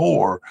for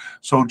 4.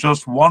 So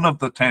just 1 of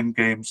the 10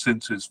 games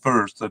since his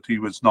first that he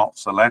was not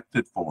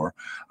selected for.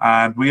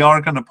 And we are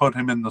going to put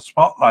him in the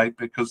spotlight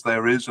because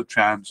there is a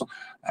chance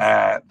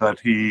that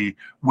he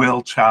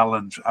will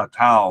challenge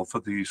Attal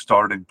for the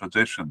starting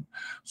position.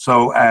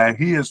 So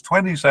he is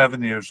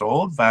 27 years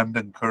old, van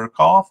den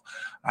Kerkhoff,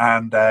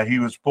 and he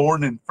was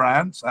born in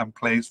France and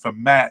plays for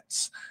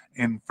Metz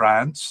in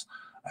France,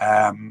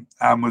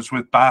 and was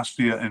with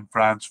Bastia in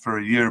France for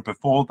a year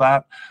before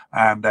that,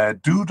 and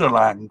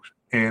Dudelange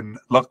in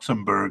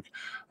Luxembourg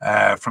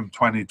from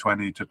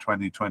 2020 to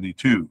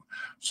 2022.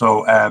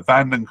 So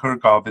van den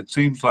Kerkhoff, it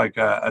seems like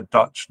a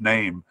Dutch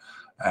name,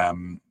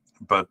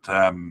 but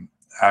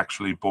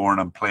actually born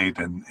and played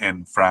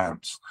in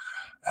France.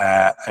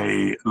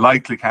 A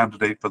likely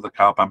candidate for the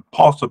Cup and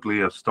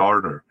possibly a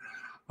starter.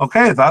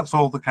 Okay, that's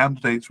all the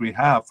candidates we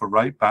have for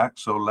right back.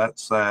 So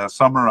let's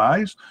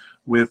summarize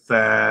with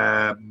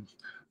the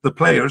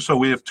players. So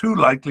we have 2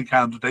 likely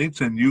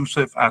candidates in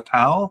Yusuf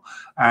Attal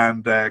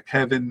and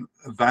Kevin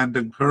van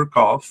den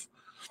Kerkhoff.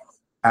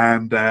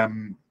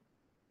 And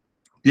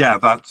yeah,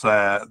 that's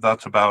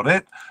about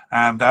it.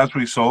 And as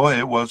we saw,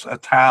 it was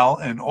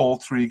Attal in all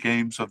 3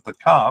 games of the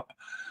Cup.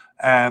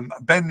 Ben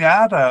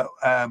Yedder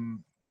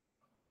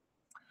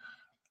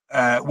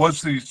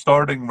was the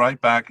starting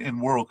right back in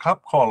World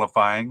Cup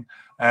qualifying,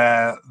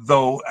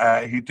 though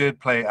he did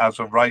play as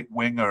a right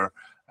winger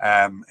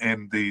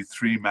in the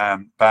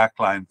 3-man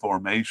backline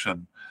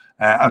formation.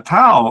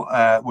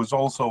 Attal was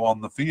also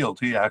on the field.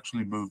 He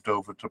actually moved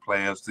over to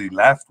play as the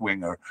left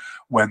winger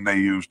when they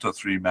used a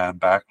 3-man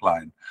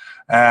backline.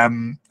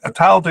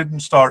 Attal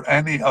didn't start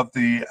any of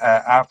the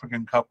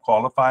African Cup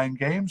qualifying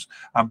games,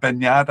 and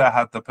Ben Yedder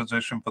had the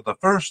position for the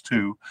first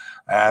 2,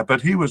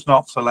 but he was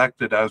not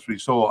selected, as we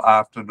saw,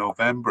 after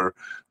November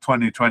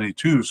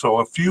 2022.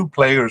 So a few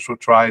players were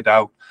tried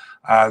out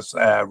as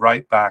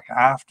right back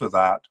after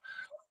that,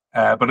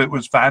 but it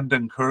was van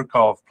den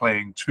Kerkhoff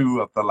playing 2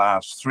 of the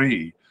last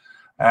 3.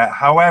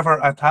 However,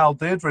 Attal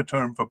did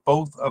return for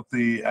both of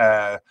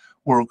the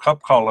World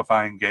Cup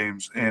qualifying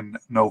games in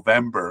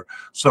November.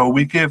 So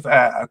we give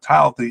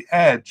Attal the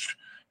edge.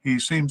 He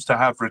seems to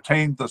have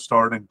retained the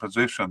starting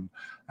position,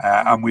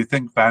 and we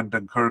think van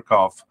den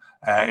Kerkhoff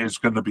is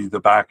going to be the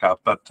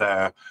backup.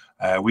 But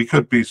we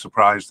could be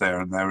surprised there,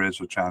 and there is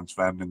a chance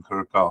van den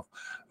Kerkhoff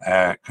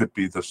could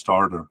be the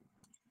starter.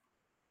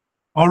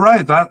 All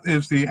right, that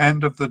is the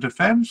end of the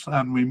defense,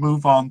 and we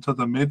move on to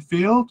the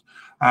midfield.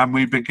 And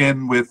we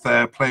begin with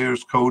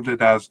players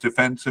coded as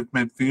defensive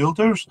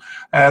midfielders.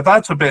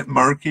 That's a bit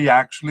murky,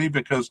 actually,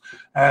 because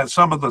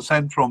some of the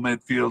central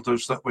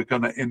midfielders that we're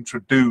going to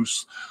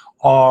introduce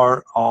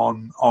are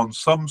on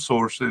some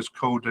sources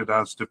coded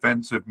as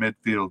defensive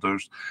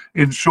midfielders.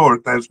 In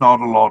short, there's not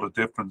a lot of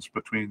difference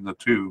between the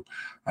two,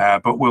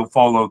 but we'll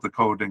follow the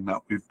coding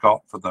that we've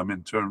got for them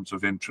in terms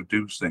of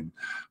introducing.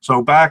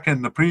 So back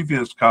in the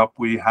previous cup,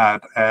 we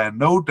had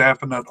no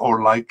definite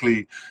or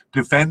likely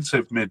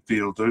defensive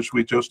midfielders.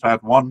 We just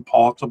had one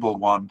possible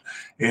one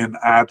in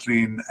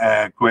Adeline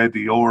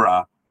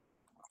Guediora.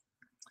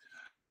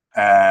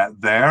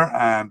 There,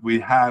 and we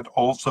had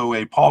also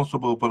a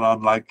possible but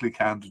unlikely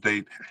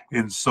candidate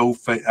in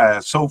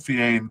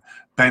Sofiane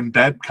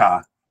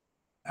Bendebka,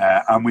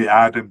 and we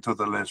add him to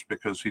the list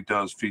because he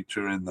does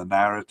feature in the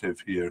narrative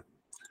here.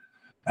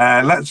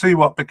 Let's see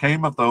what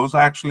became of those.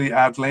 Actually,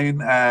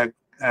 Adeline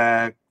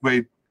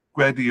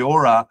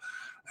Guediora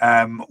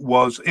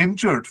was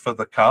injured for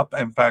the cup.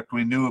 In fact,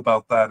 we knew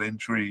about that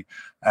injury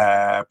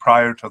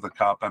prior to the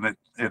cup, and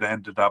it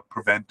ended up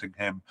preventing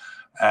him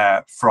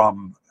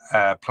from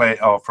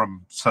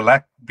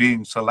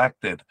being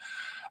selected.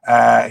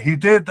 He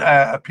did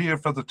appear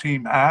for the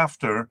team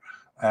after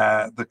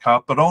the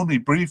cup, but only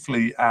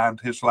briefly,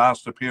 and his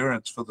last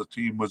appearance for the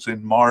team was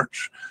in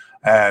March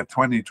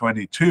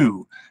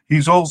 2022.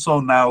 He's also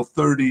now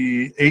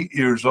 38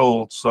 years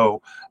old,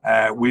 so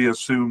we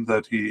assume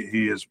that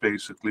he is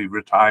basically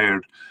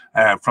retired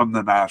from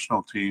the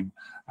national team.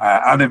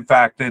 And in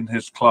fact, in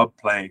his club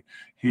play,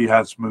 he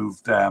has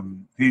moved.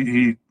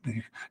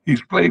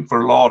 He's played for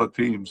a lot of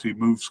teams. He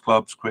moves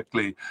clubs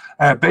quickly.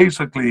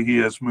 Basically, he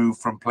has moved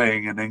from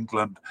playing in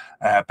England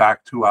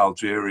back to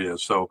Algeria.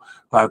 So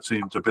that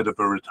seems a bit of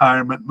a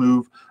retirement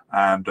move,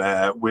 and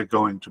we're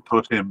going to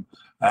put him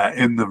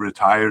in the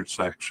retired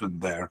section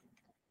there.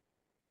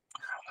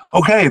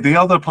 Okay, the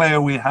other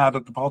player we had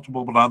at the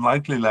possible but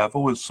unlikely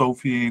level was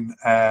Sofiane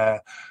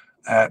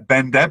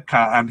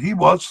Bendebka, and he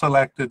was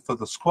selected for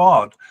the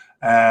squad.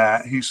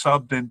 He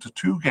subbed into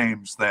 2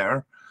 games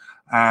there,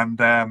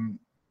 and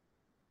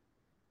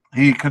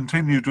he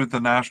continued with the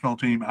national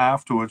team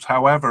afterwards.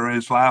 However,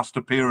 his last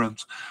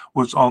appearance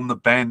was on the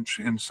bench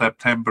in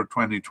September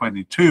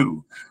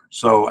 2022.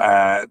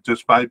 So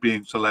despite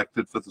being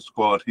selected for the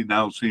squad, he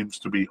now seems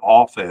to be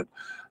off it.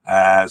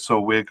 So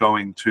we're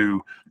going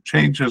to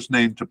change his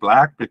name to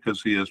Black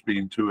because he has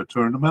been to a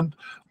tournament,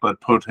 but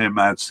put him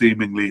as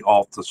seemingly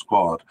off the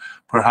squad.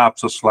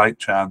 Perhaps a slight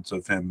chance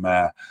of him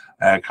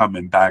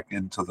coming back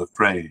into the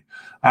fray.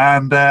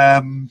 And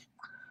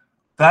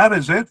that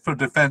is it for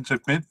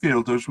defensive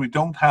midfielders. We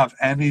don't have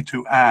any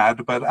to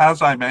add, but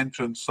as I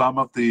mentioned, some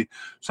of the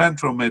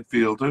central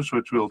midfielders,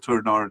 which we'll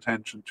turn our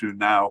attention to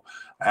now,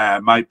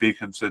 might be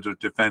considered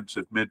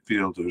defensive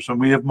midfielders.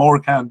 And we have more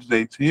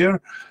candidates here.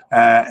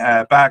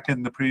 Back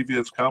in the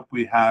previous cup,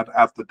 we had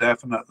at the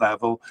definite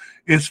level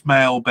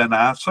Ismail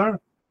Benasser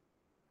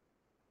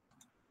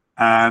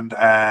and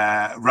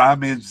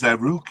Ramiz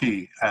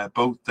Zerouki,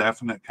 both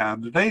definite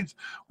candidates.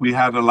 We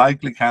had a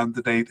likely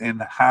candidate in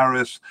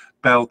Haris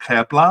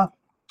Belkebla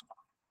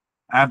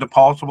and a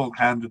possible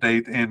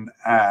candidate in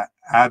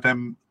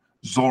Adam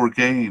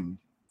Zorgane,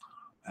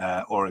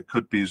 or it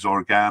could be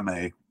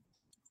Zorgane.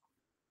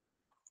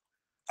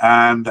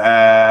 And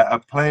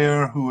a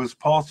player who is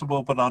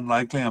possible but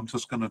unlikely. I'm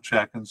just going to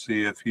check and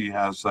see if he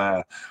has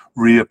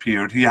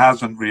reappeared. He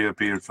hasn't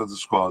reappeared for the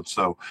squad,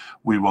 so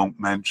we won't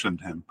mention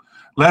him.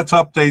 Let's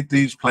update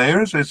these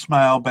players.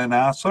 Ismail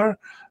Benasser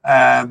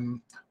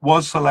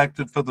was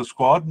selected for the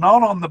squad,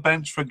 not on the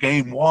bench for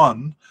game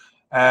 1,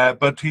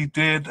 but he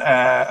did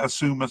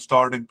assume a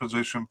starting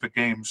position for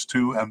games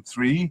 2 and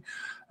 3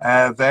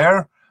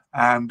 there.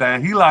 And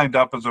he lined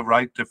up as a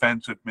right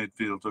defensive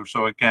midfielder.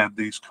 So again,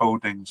 these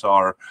codings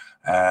are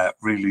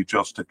really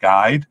just a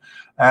guide.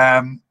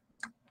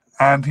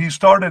 And he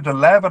started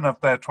 11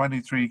 of their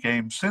 23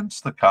 games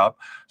since the cup,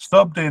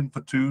 subbed in for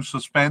 2,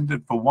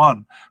 suspended for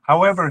 1.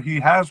 However, he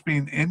has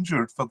been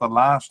injured for the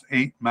last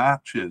 8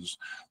 matches.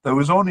 There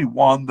was only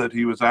 1 that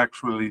he was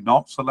actually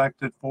not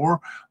selected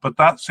for, but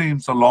that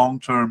seems a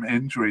long-term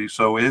injury,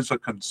 so is a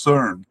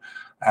concern.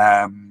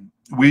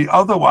 We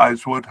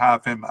otherwise would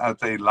have him as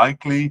a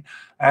likely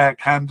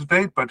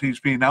candidate, but he's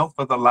been out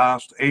for the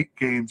last 8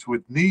 games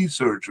with knee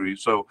surgery.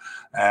 So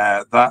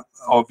that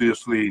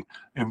obviously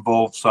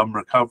involves some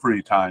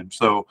recovery time.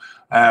 So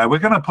we're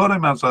going to put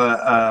him as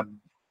a,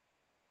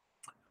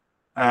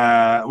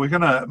 we're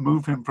going to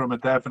move him from a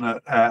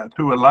definite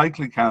to a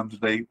likely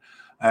candidate,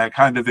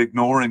 kind of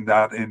ignoring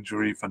that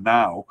injury for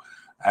now.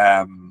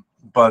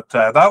 But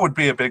that would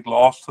be a big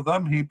loss to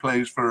them. He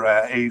plays for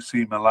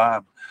AC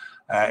Milan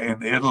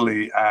in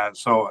Italy,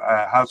 so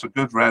has a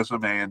good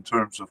resume in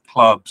terms of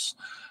clubs,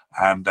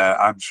 and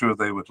I'm sure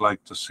they would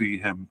like to see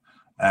him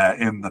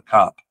in the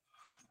cup.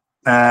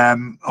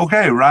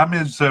 Okay,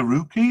 Ramiz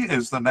Zerouki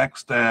is the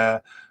next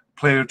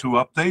player to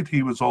update.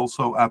 He was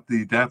also at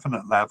the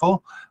definite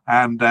level,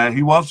 and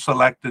he was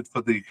selected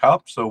for the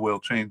cup, so we'll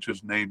change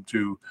his name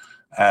to,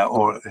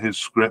 or his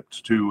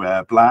script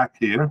to Black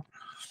here.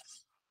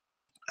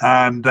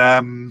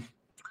 And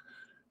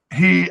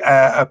he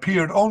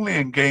appeared only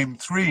in game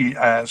 3,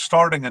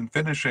 starting and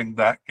finishing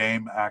that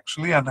game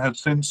actually, and has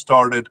since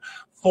started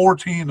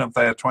 14 of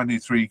their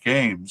 23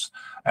 games,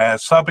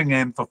 subbing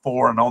in for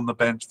 4 and on the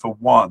bench for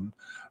 1,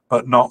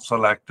 but not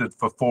selected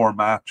for 4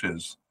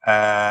 matches.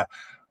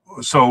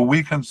 So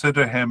we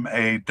consider him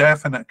a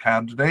definite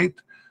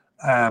candidate.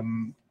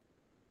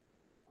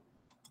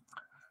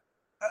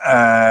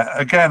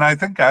 Again, I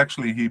think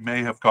actually he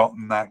may have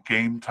gotten that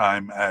game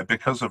time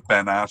because of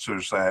Ben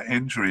Asser's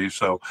injury.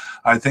 So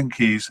I think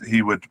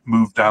he would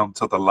move down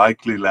to the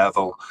likely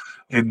level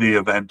in the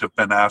event of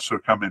Ben Asser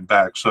coming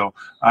back. So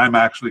I'm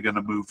actually going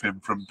to move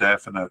him from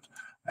definite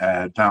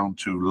down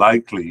to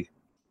likely.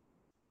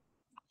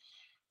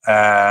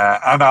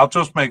 And I'll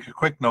just make a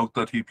quick note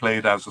that he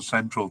played as a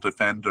central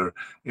defender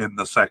in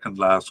the second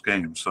last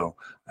game, so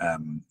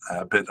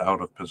a bit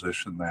out of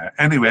position there.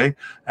 Anyway,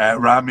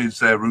 Ramiz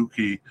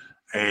Zerouki,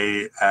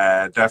 a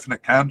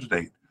definite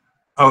candidate.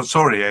 Oh,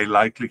 sorry, a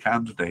likely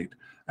candidate.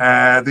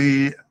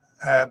 The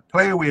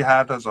player we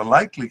had as a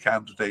likely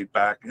candidate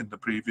back in the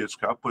previous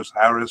cup was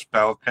Haris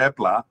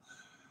Belkebla.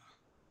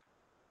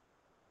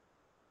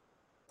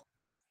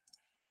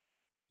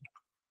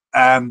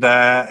 And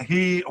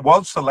he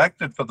was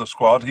selected for the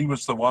squad. He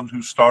was the one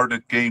who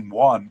started game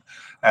 1.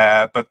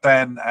 But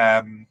then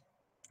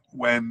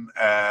when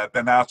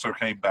Ben Asser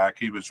came back,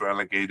 he was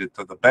relegated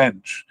to the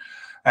bench.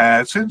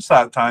 Since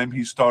that time,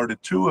 he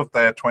started 2 of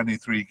their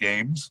 23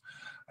 games.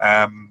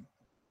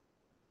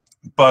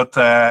 But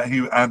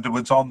he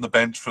was on the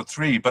bench for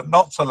 3, but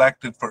not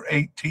selected for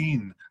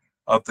 18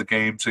 of the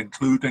games,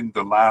 including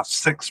the last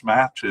 6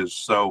 matches.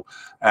 So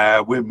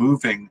we're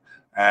moving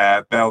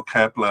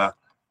Belkebla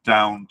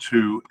down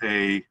to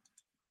a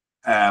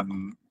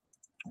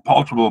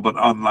possible but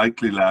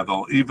unlikely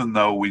level, even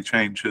though we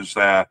change his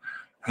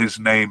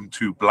name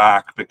to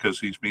Black because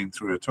he's been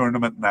through a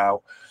tournament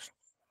now.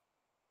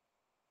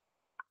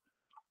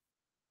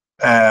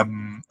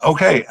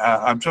 Okay,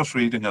 I'm just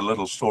reading a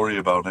little story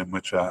about him,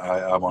 which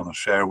I want to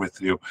share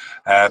with you.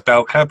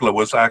 Belkebla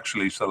was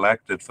actually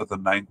selected for the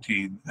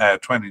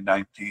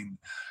 2019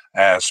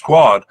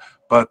 squad,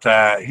 but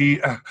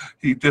he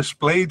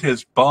displayed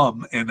his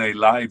bum in a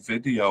live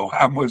video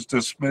and was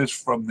dismissed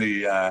from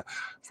the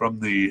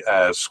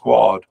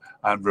squad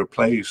and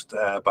replaced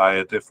by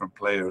a different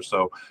player.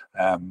 So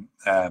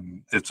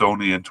it's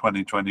only in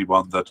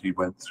 2021 that he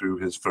went through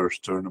his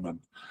first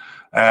tournament.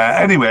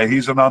 Anyway,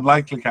 he's an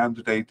unlikely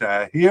candidate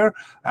here,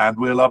 and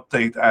we'll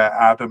update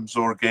Adam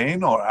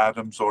Zorgane or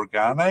Adam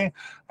Zorgane.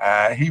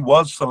 He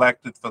was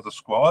selected for the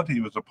squad.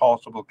 He was a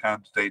possible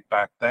candidate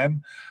back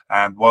then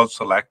and was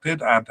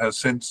selected and has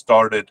since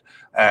started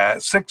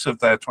 6 of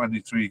their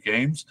 23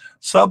 games,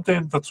 subbed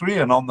in for 3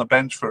 and on the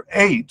bench for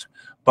 8,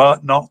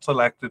 but not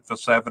selected for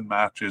 7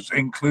 matches,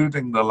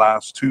 including the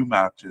last 2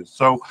 matches.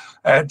 So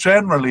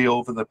generally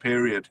over the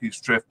period,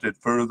 he's drifted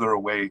further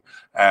away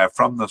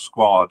from the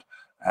squad.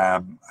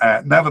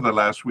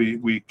 Nevertheless,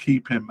 we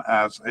keep him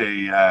as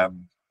a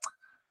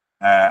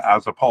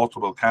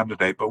possible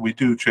candidate, but we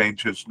do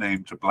change his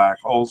name to Black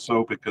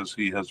also because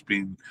he has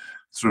been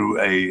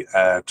through a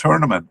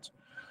tournament.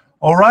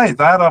 All right,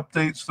 that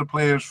updates the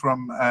players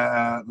from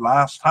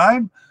last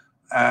time.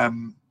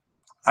 And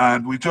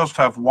we just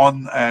have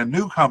one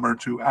newcomer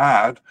to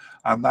add,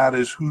 and that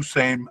is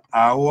Hussein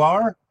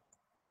Aouar.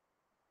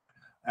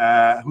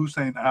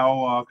 Hussein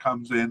Aouar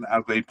comes in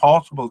as a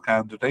possible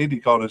candidate. He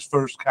got his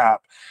first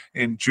cap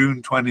in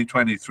June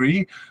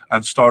 2023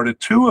 and started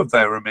 2 of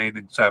their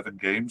remaining 7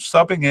 games,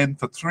 subbing in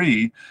for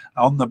 3,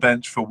 on the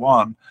bench for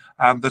 1.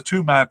 And the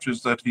 2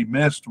 matches that he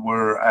missed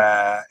were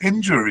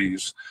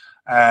injuries.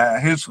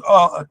 His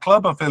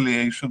club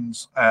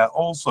affiliations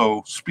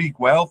also speak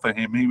well for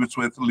him. He was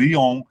with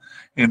Lyon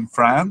in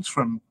France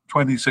from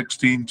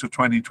 2016 to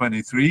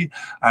 2023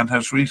 and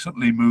has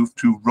recently moved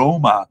to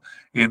Roma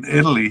in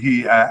Italy.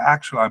 He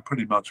actually, I'm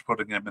pretty much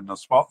putting him in the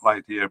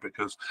spotlight here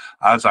because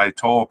as I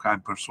talk,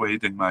 I'm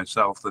persuading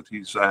myself that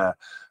he's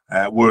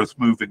worth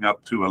moving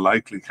up to a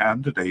likely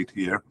candidate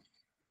here.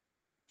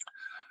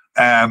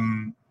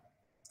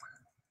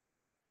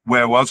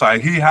 Where was I?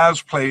 He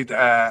has played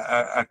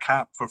a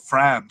cap for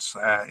France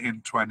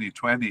in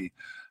 2020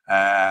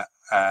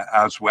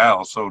 as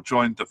well, so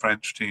joined the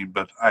French team,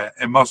 but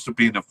it must have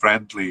been a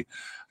friendly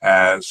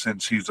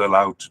since he's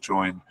allowed to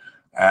join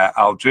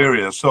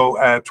Algeria.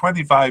 So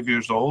 25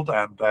 years old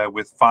and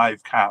with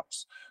 5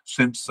 caps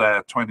since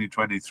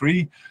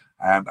 2023,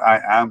 and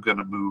I am going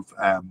to move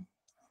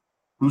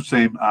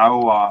Hussein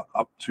Aouar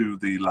up to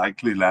the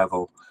likely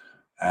level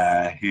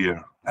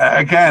here.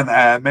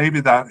 Again,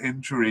 maybe that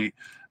injury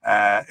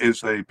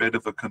is a bit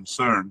of a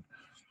concern,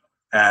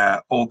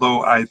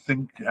 although I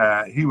think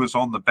he was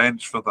on the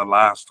bench for the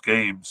last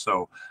game,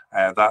 so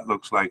that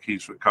looks like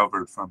he's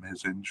recovered from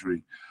his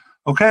injury.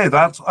 Okay,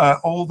 that's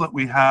all that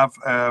we have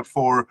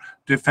for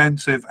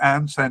defensive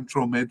and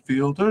central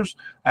midfielders.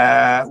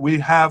 We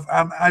have,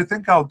 and I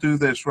think I'll do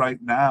this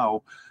right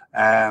now,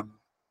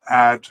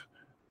 add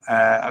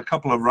a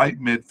couple of right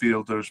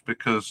midfielders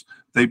because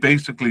they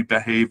basically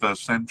behave as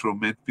central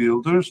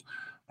midfielders.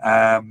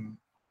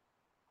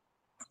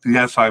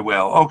 Yes, I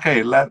will.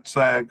 Okay, let's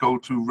go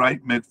to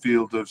right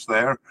midfielders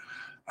there.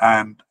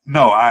 And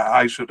no,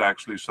 I should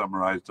actually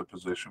summarize the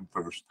position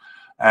first,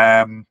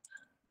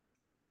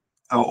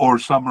 or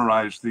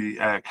summarize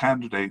the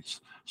candidates.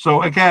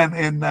 So again,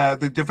 in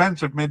the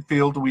defensive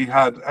midfield, we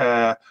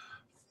had.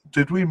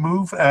 Did we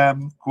move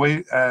Guaiduri?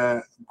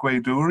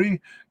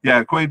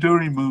 Yeah,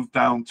 Guaiduri moved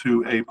down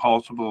to a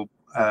possible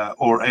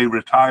or a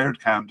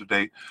retired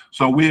candidate.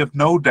 So we have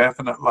no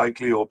definite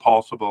likely or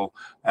possible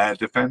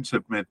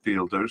defensive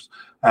midfielders.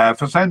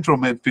 For central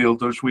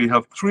midfielders, we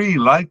have three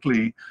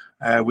likely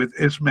with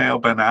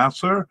Ismail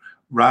Benasser,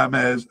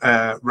 Ramiz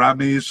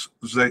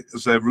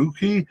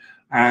Zerouki,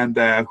 and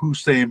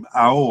Hussein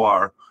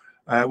Aouar.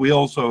 We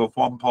also have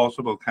one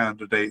possible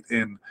candidate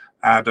in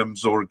Adam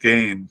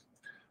Zorgain,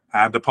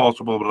 and a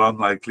possible but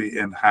unlikely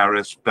in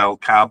Haris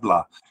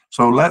Belkabla.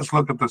 So let's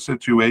look at the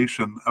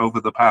situation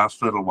over the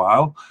past little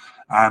while.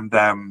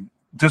 And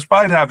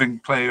despite having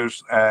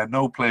players,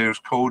 no players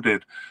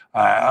coded,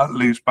 at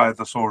least by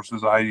the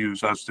sources I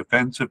use, as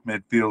defensive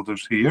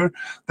midfielders here,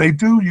 they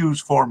do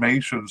use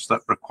formations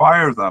that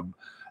require them.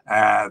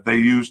 They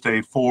used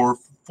a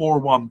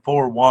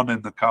 4-1-4-1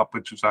 in the cup,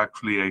 which is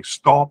actually a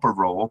stopper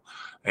role,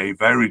 a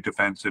very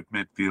defensive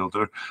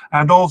midfielder,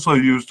 and also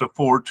used a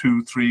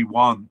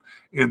 4-2-3-1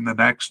 in the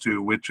next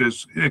two, which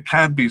is, it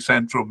can be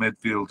central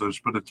midfielders,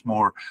 but it's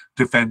more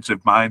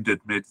defensive-minded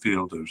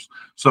midfielders.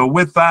 So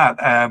with that,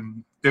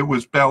 it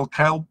was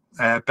Belkebla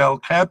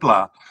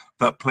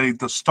that played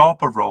the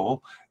stopper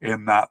role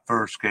in that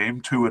first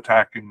game, two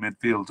attacking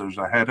midfielders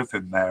ahead of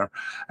him there.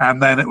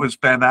 And then it was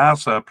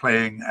Benasser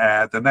playing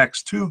the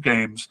next two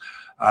games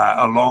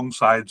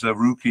alongside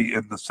Zerouki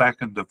in the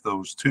second of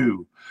those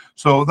two.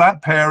 So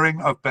that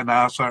pairing of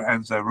Benasser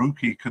and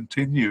Zerouki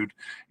continued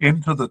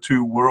into the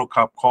two World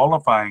Cup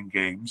qualifying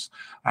games,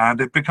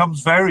 and it becomes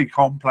very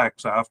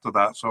complex after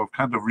that. So I've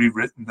kind of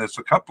rewritten this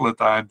a couple of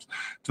times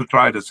to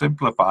try to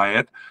simplify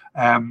it.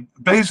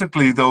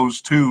 Basically,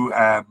 those two,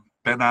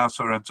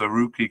 Benasser and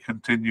Zerouki,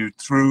 continued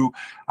through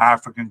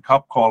African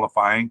Cup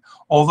qualifying,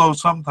 although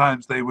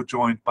sometimes they were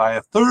joined by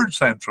a third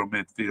central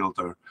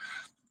midfielder,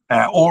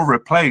 or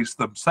replace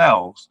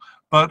themselves.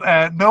 But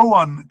no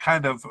one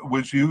kind of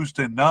was used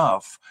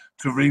enough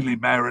to really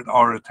merit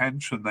our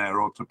attention there,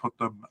 or to put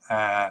them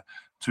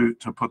to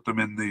put them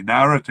in the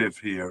narrative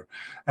here.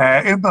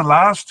 In the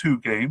last two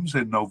games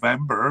in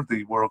November,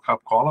 the World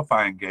Cup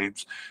qualifying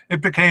games,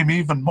 it became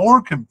even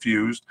more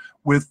confused,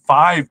 with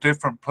 5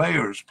 different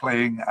players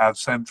playing as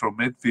central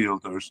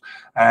midfielders,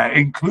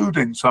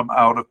 including some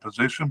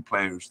out-of-position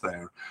players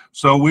there.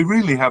 So we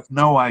really have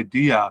no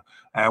idea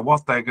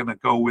what they're going to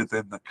go with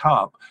in the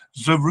cup.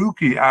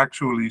 Zerouki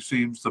actually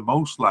seems the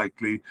most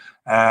likely,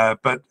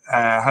 but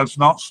has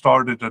not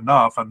started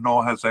enough, and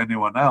nor has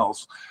anyone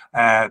else,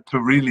 to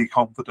really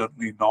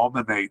confidently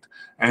nominate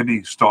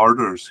any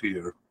starters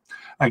here.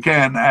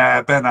 Again,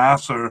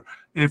 Benasser,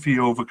 if he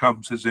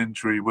overcomes his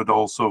injury, would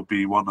also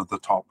be one of the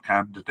top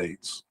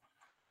candidates.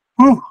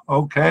 Whew,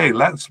 okay,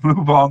 let's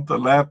move on to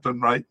left and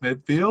right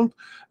midfield.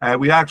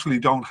 We actually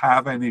don't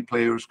have any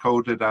players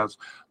coded as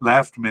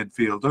left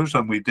midfielders,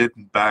 and we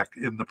didn't back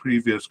in the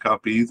previous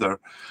cup either.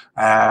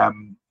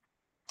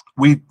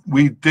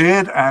 We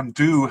did and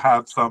do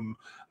have some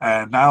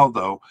now,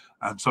 though,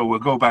 and so we'll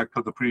go back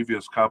to the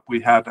previous cup. We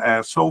had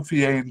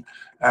Sofiane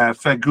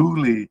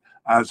Feghouli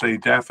as a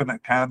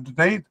definite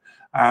candidate,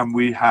 and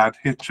we had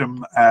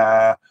Hicham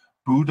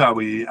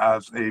Boudaoui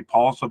as a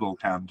possible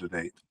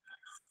candidate.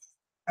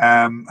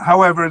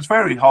 However, it's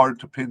very hard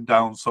to pin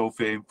down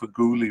Sofiane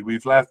Feghouli.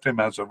 We've left him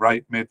as a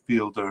right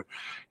midfielder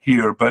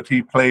here, but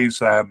he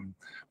plays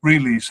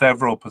really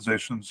several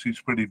positions.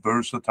 He's pretty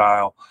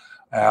versatile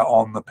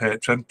on the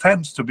pitch, and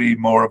tends to be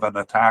more of an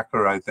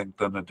attacker, I think,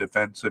 than a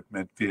defensive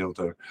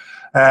midfielder.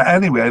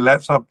 Anyway,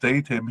 let's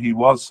update him. He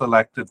was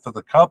selected for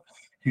the Cup.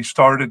 He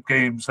started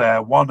games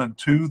 1 and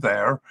 2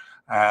 there,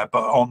 but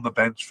on the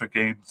bench for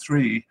game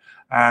 3,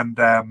 and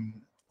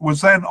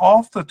was then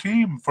off the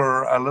team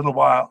for a little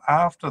while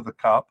after the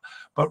Cup,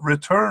 but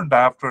returned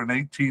after an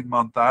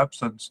 18-month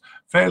absence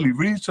fairly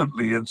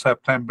recently in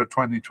September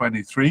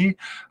 2023,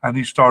 and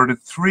he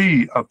started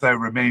 3 of their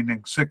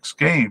remaining 6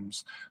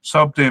 games,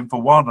 subbed in for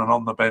 1 and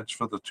on the bench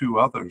for the 2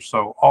 others.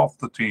 So off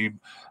the team,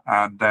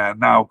 and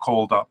now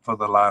called up for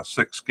the last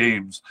 6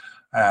 games.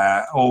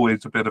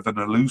 Always a bit of an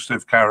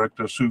elusive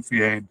character,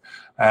 Sofiane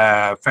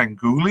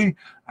Feghouli,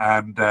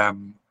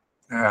 and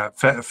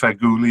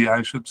Feghouli,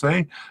 I should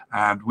say,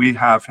 and we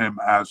have him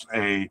as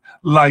a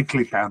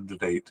likely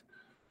candidate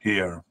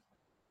here.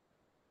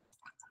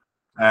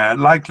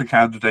 Likely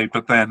candidate,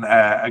 but then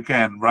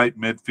again, right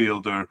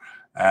midfielder,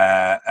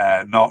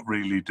 not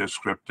really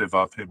descriptive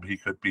of him. He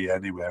could be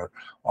anywhere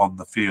on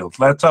the field.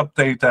 Let's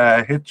update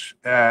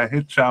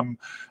Hicham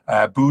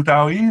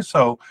Boudaoui.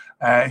 So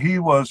he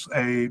was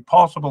a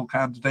possible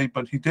candidate,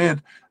 but he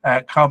did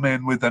come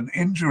in with an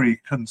injury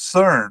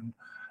concern.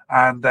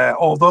 And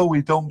although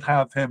we don't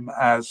have him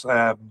as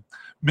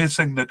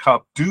missing the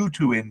cup due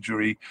to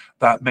injury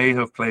that may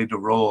have played a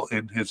role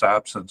in his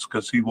absence,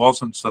 because he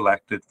wasn't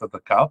selected for the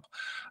cup.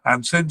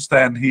 And since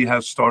then, he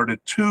has started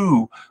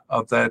 2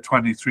 of their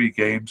 23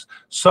 games,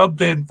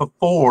 subbed in for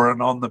 4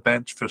 and on the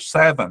bench for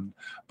 7,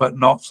 but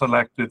not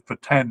selected for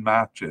 10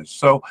 matches.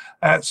 So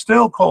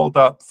still called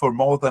up for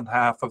more than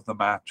half of the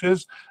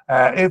matches.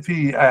 If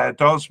he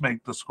does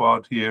make the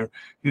squad here,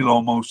 he'll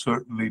almost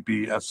certainly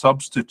be a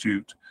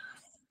substitute.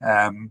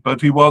 But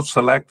he was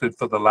selected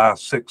for the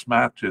last 6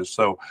 matches.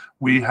 So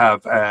we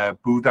have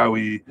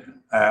Boudaoui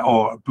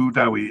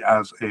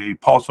as a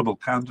possible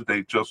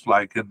candidate, just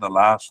like in the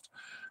last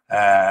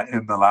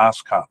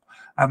cup.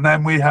 And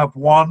then we have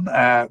one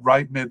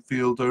right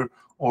midfielder,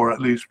 or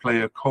at least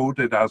player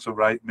coded as a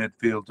right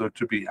midfielder,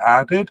 to be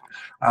added,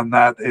 and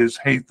that is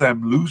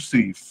Haitham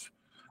Lusif,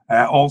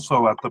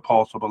 also at the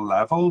possible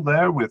level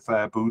there with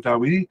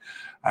Boudaoui.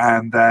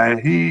 And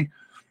he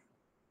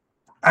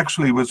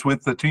actually was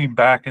with the team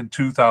back in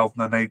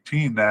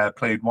 2018,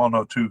 played 1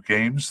 or 2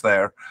 games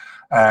there.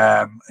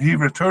 He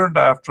returned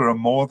after a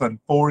more than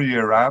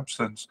 4-year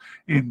absence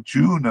in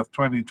June of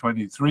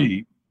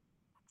 2023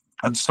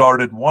 and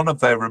started 1 of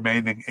their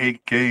remaining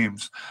 8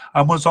 games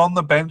and was on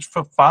the bench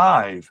for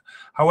 5.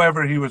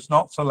 However, he was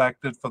not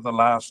selected for the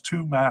last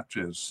 2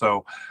 matches.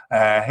 So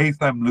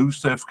Haitham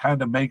Lusif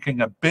kind of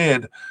making a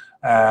bid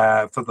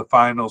for the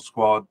final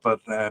squad,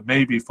 but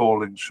maybe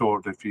falling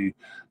short if he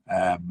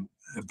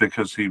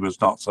because he was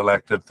not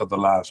selected for the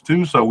last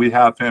 2. So we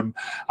have him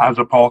as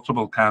a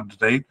possible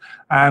candidate.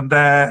 And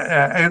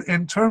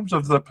in terms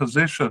of the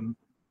position,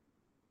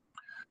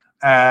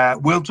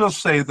 we'll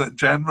just say that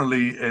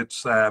generally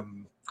it's,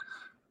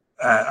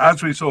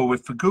 as we saw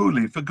with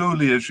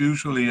Feghouli is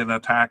usually an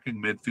attacking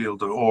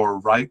midfielder or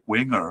right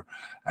winger,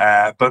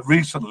 but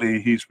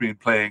recently he's been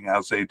playing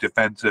as a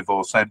defensive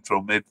or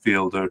central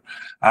midfielder,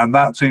 and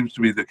that seems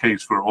to be the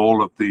case for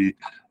all of the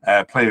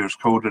players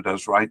coded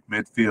as right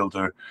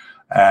midfielder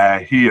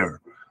here.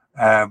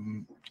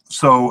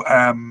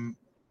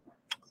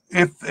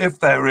 If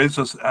there is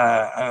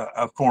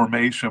a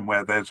formation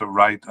where there's a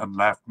right and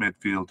left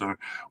midfielder,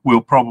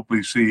 we'll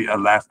probably see a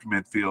left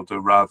midfielder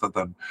rather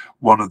than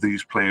one of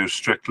these players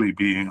strictly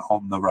being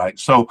on the right.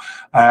 So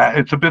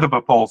it's a bit of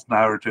a false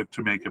narrative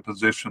to make a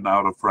position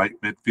out of right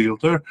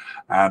midfielder,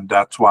 and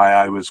that's why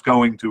I was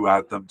going to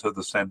add them to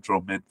the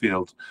central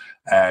midfield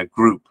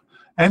group.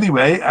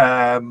 Anyway,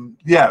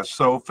 yeah,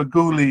 so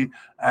Feghouli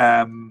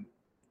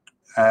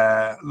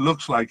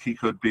looks like he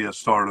could be a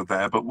starter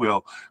there, but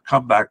we'll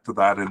come back to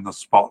that in the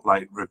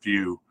spotlight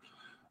review.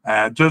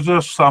 To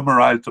just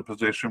summarize the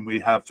position, we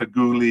have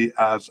Feghouli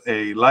as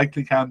a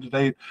likely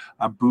candidate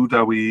and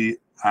Boudaoui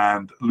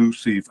and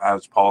Lusif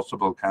as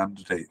possible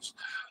candidates.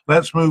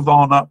 Let's move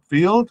on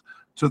upfield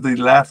to the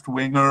left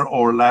winger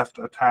or left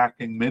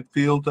attacking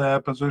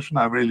midfield position.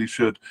 I really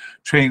should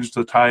change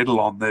the title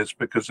on this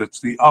because it's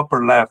the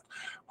upper left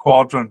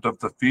quadrant of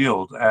the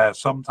field,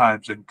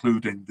 sometimes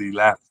including the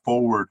left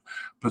forward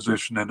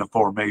position in a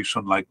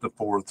formation like the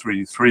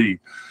 4-3-3.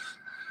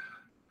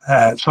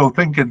 So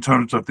think in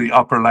terms of the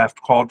upper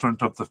left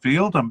quadrant of the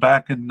field. And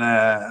back in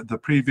the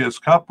previous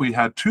cup, we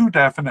had 2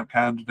 definite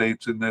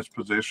candidates in this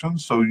position.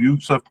 So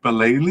Youssouf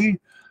Belaili,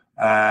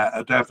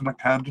 a definite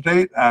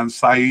candidate, and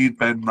Saïd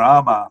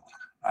Benrahma,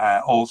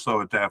 also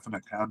a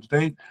definite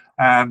candidate.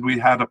 And we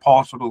had a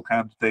possible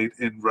candidate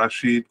in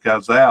Rachid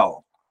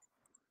Ghazel.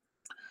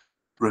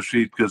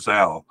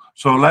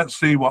 So let's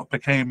see what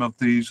became of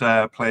these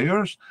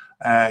players.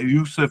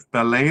 Youssouf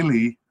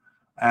Belaili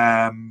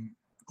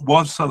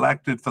was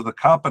selected for the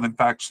cup and in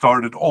fact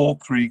started all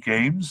 3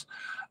 games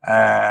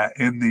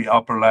in the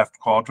upper left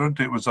quadrant.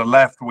 It was a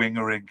left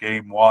winger in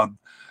game 1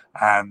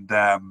 and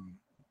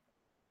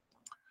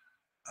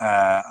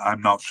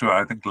I'm not sure,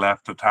 I think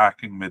left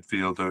attacking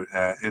midfielder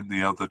in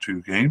the other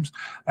 2 games.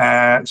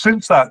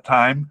 Since that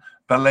time,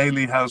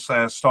 Belaili has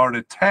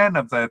started 10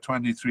 of their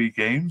 23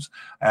 games,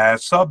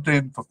 subbed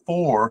in for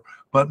 4,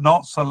 but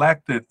not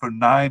selected for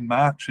 9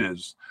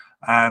 matches.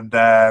 And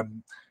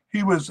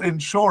he was, in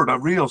short, a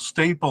real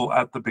staple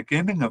at the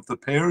beginning of the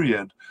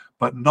period,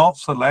 but not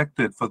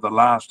selected for the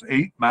last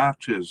 8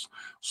 matches.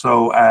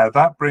 So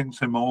that brings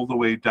him all the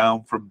way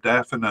down from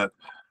definite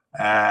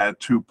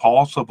to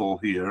possible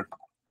here.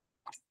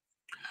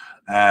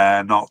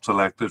 Not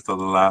selected for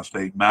the last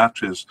 8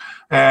 matches.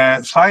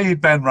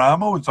 Saïd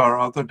Benrahma was our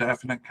other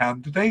definite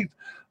candidate,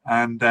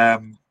 and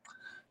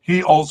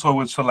he also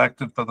was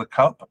selected for the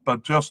cup,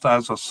 but just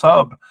as a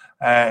sub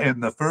in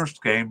the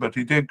first game, but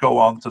he did go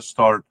on to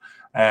start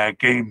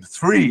game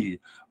 3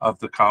 of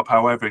the cup.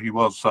 However, he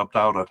was subbed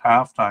out at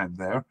halftime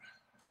there.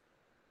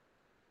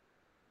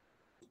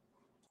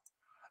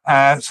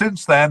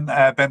 Since then,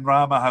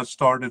 Benrahma has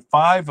started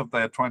 5 of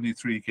their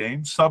 23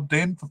 games, subbed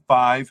in for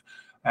 5,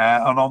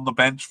 and on the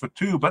bench for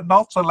 2, but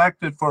not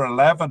selected for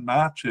 11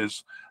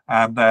 matches.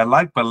 And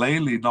like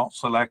Belaili, not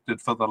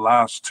selected for the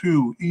last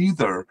 2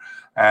 either.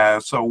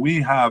 So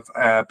we have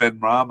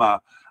Benrahma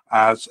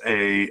as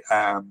a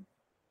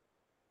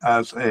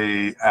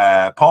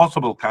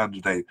possible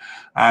candidate,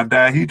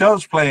 and he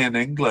does play in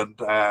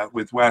England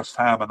with West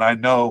Ham, and I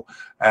know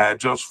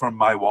just from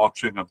my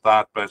watching of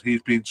that, but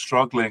he's been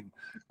struggling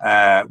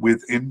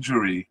with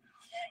injury,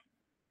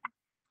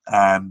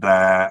 and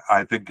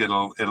I think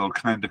it'll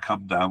kind of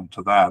come down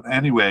to that.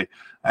 Anyway,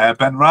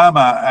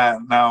 Benrahma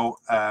now.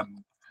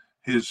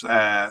 His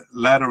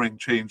lettering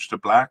changed to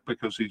black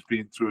because he's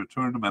been through a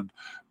tournament,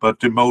 but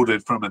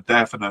demoted from a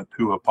definite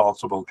to a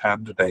possible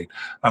candidate.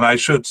 And I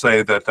should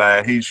say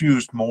that he's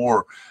used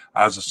more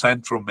as a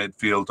central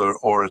midfielder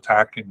or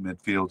attacking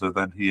midfielder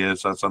than he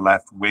is as a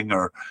left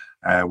winger,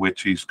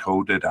 which he's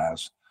coded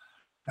as.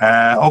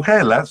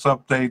 Okay, let's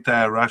update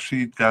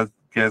Rashid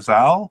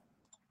Ghazal.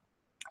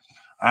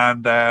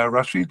 And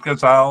Rashid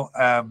Ghazal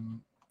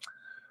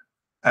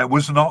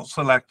was not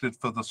selected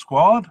for the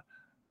squad.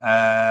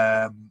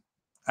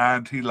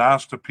 And he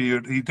last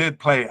appeared, he did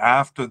play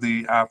after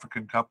the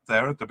African Cup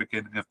there at the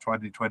beginning of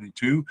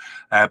 2022,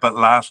 but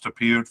last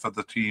appeared for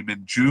the team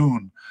in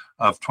June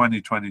of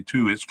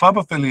 2022. His club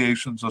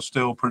affiliations are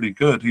still pretty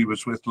good. He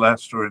was with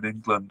Leicester in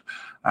England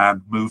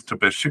and moved to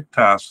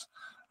Besiktas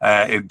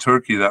in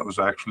Turkey. That was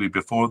actually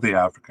before the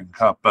African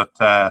Cup, but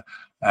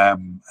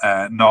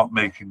not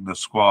making the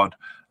squad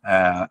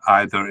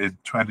either in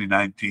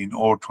 2019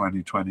 or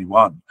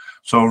 2021.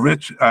 So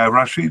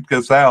Rashid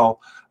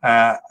Ghazal,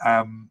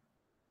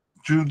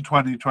 June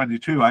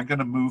 2022, I'm going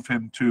to move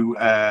him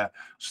to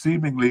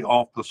seemingly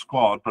off the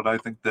squad, but I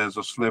think there's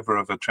a sliver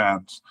of a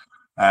chance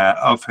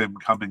of him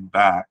coming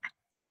back.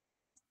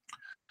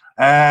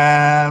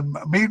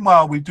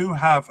 Meanwhile, we do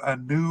have a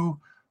new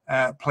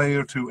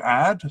player to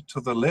add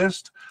to the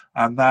list,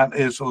 and that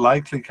is a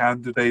likely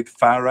candidate,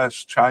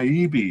 Fares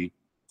Chaibi.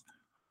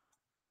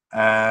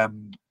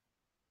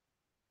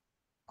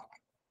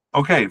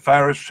 Okay,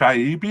 Fares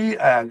Chaibi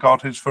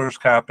got his first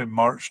cap in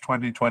March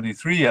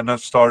 2023 and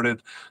has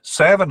started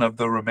 7 of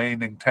the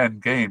remaining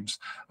 10 games,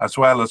 as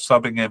well as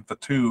subbing in for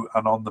 2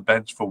 and on the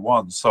bench for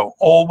 1. So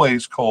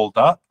always called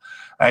up.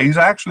 He's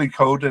actually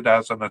coded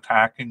as an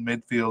attacking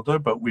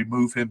midfielder, but we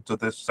move him to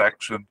this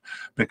section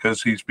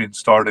because he's been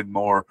starting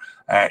more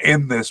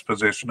in this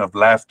position of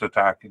left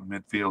attacking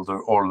midfielder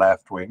or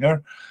left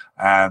winger.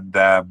 And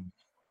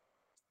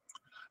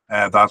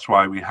that's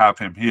why we have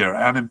him here.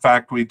 And in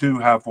fact, we do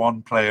have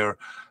one player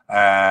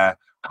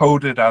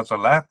coded as a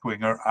left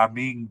winger,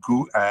 Amin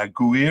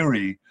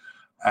Gouiri,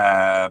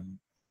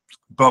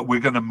 but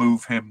we're going to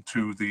move him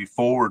to the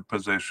forward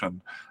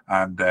position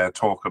and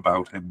talk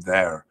about him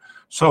there.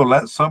 So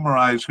let's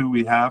summarize who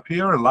we have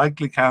here. A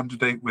likely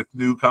candidate with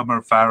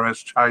newcomer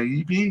Fares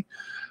Chaibi.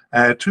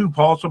 2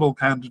 possible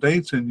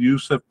candidates in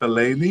Yusuf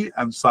Belaili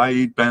and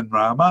Saeed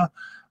Benrahma.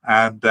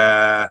 And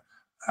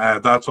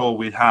that's all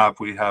we have.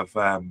 We have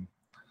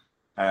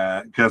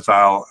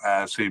Ghazal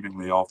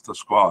seemingly off the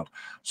squad.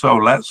 So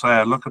let's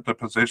look at the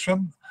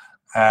position.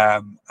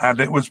 And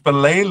it was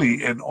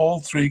Belaili in all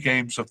 3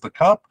 games of the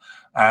Cup.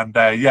 And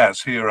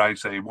yes, here I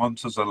say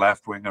once as a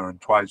left winger and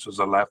twice as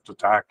a left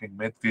attacking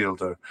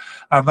midfielder.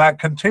 And that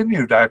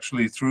continued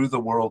actually through the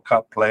World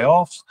Cup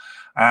playoffs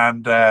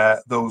and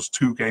those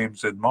 2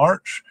 games in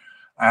March.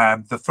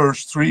 And the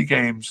first 3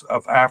 games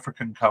of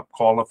African Cup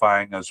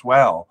qualifying as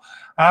well.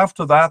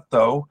 After that,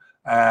 though,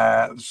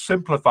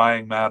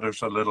 simplifying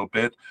matters a little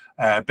bit,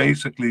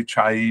 basically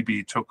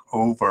Chaibi took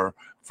over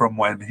from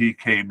when he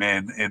came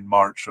in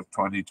March of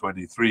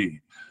 2023.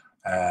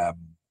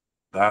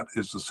 That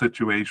is the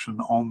situation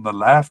on the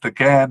left.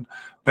 Again,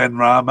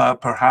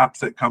 Benrahma,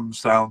 perhaps it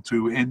comes down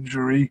to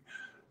injury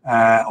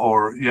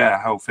or,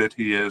 how fit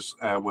he is,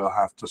 we'll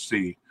have to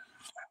see.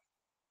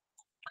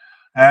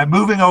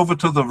 Moving over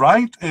to the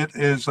right, it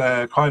is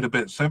quite a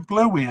bit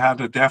simpler. We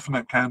had a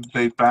definite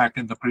candidate back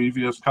in the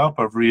previous Cup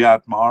of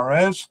Riyad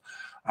Mahrez,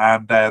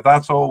 and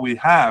that's all we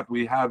had.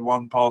 We had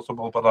one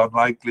possible but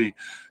unlikely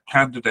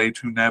candidate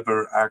who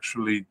never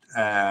actually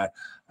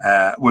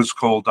was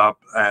called up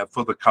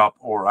for the Cup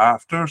or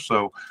after,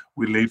 so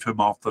we leave him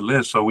off the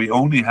list. So we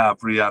only have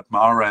Riyad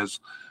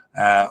Mahrez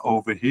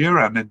over here,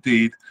 and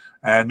indeed,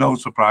 no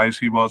surprise,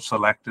 he was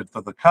selected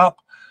for the Cup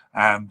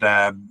and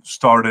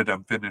started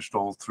and finished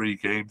all 3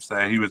 games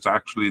there. He was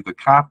actually the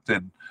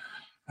captain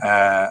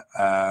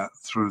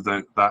through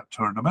that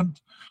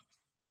tournament.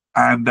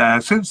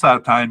 And since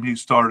that time, he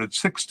started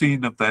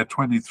 16 of their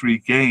 23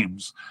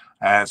 games,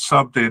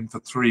 subbed in for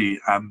 3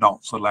 and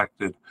not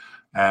selected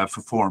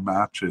for 4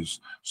 matches.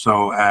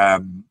 So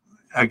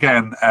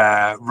again,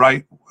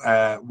 right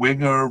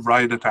winger,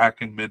 right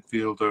attacking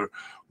midfielder,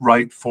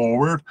 right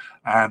forward,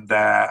 and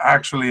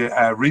actually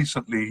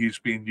recently he's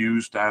been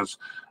used as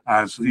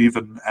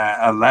even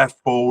a left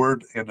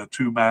forward in a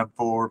 2-man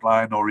forward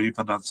line, or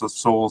even as a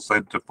sole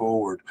centre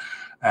forward.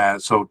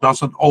 So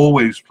doesn't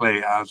always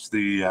play as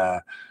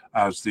the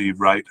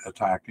right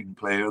attacking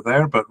player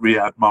there, but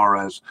Riyad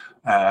Mahrez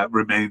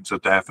remains a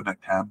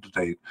definite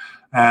candidate.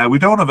 We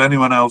don't have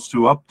anyone else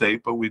to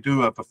update, but we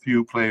do have a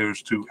few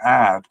players to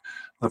add.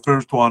 The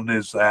first one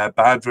is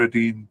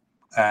Badreddine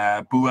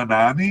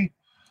Bouanani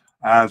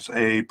as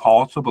a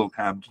possible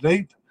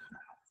candidate.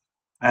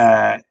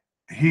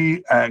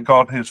 he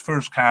got his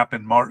first cap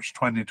in March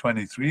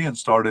 2023 and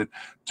started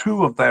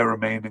 2 of their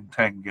remaining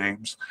 10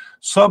 games.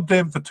 Subbed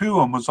in for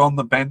 2 and was on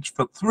the bench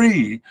for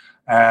 3,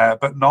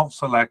 but not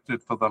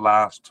selected for the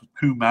last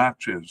 2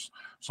 matches.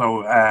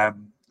 So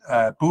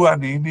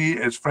Buonanni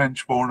is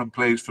French-born and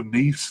plays for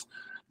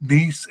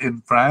Nice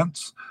in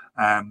France,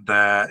 and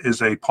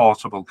is a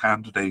possible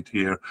candidate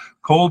here.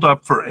 Called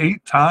up for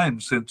 8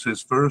 times since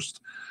his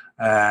first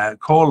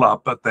call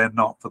up, but then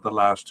not for the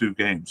last 2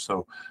 games.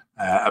 So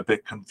a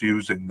bit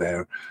confusing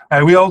there.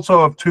 We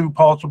also have 2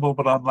 possible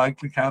but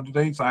unlikely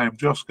candidates. I am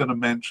just going to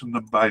mention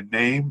them by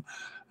name,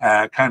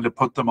 kind of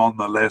put them on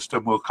the list,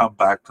 and we'll come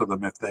back to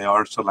them if they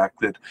are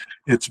selected.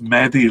 It's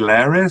Mehdi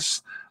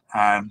Leris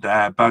and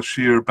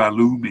Bashir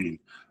Baloumi,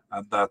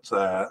 and that's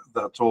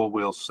all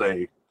we'll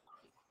say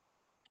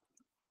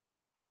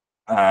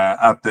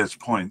at this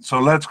point. So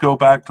let's go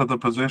back to the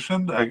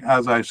position.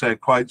 As I said,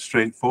 quite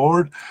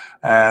straightforward.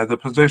 The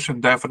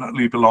position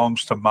definitely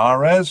belongs to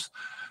Mahrez.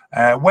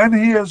 When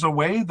he is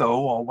away,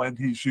 though, or when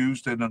he's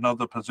used in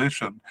another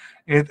position,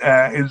 it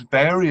is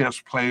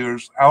various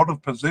players,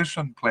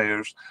 out-of-position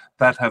players,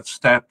 that have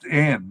stepped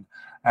in.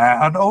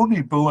 And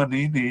only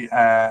Buonanni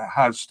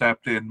has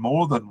stepped in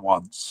more than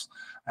once,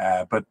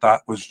 but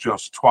that was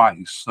just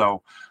twice.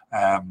 So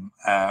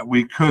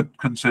we could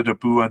consider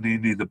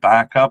Buonanni the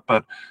backup,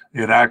 but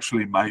it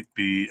actually might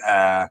be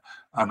an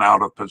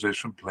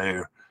out-of-position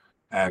player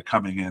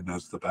coming in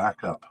as the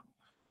backup.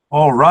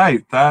 All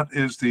right, that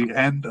is the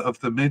end of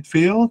the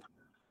midfield,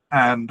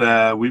 and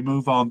we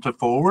move on to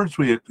forwards.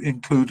 We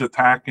include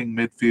attacking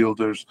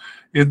midfielders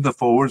in the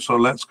forwards, so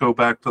let's go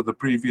back to the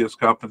previous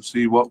cup and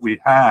see what we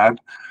had.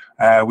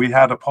 We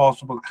had a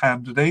possible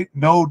candidate,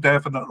 no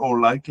definite or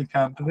likely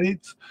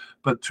candidates,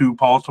 but 2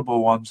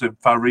 possible ones in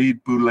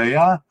Farid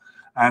Boulaya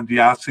and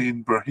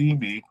Yacine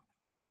Brahimi.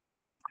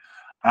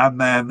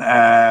 And then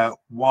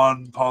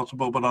 1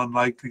 possible but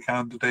unlikely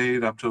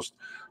candidate. I'm just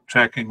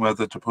checking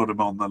whether to put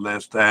him on the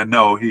list.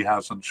 No, he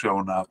hasn't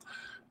shown up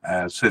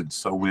since,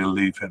 so we'll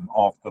leave him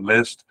off the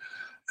list.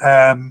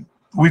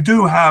 We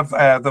do have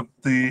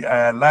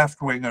the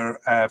left winger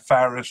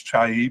Faris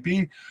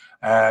Chaibi,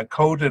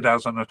 coded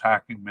as an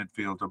attacking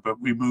midfielder, but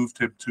we moved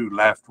him to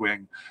left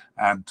wing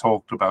and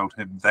talked about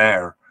him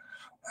there.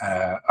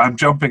 I'm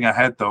jumping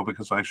ahead though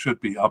because I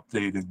should be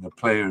updating the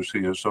players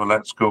here. So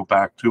let's go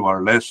back to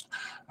our list.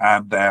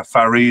 And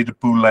Farid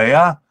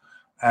Boulaya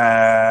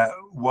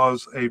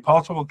was a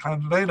possible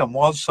candidate and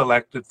was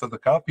selected for the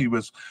cup. He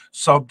was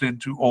subbed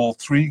into all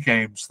 3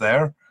 games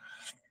there.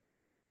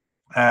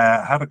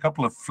 Had a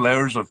couple of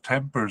flares of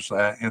tempers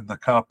in the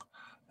cup,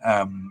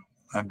 and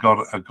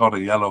got a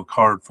yellow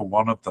card for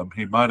one of them.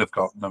 He might have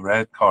gotten a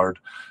red card,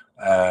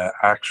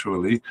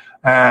 actually.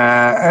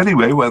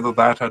 Anyway, whether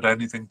that had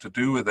anything to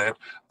do with it,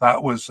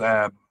 that was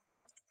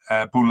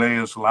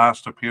Boulaya's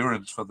last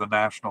appearance for the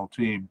national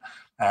team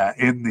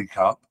in the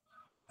cup,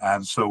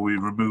 and so we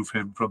remove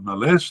him from the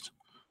list.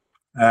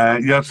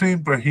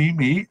 Yacine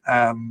Brahimi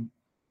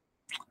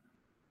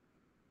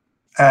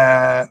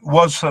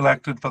was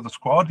selected for the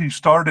squad. He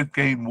started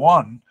game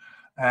 1,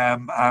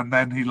 and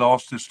then he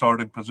lost his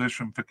starting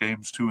position for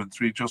games 2 and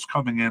 3, just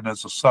coming in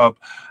as a sub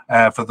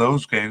for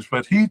those games.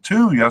 But he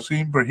too,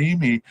 Yacine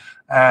Brahimi,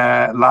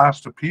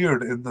 last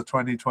appeared in the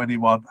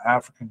 2021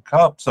 African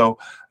Cup. So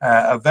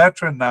a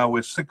veteran now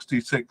with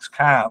 66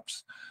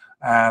 caps.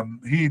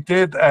 He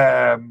did...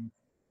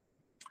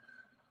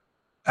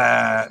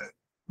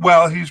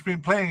 well, he's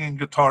been playing in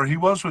Qatar. He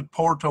was with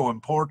Porto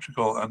in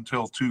Portugal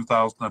until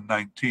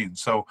 2019.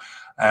 So,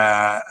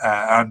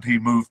 and he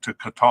moved to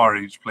Qatar.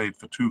 He's played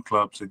for 2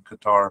 clubs in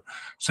Qatar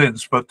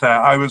since. But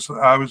I was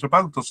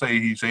about to say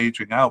he's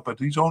aging out, but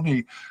he's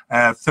only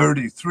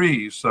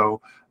 33. So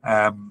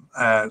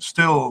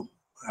still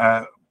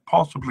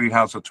possibly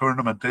has a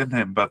tournament in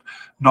him, but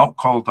not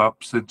called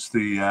up since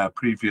the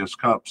previous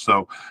cup.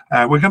 So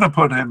we're going to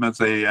put him as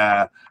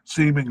a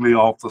seemingly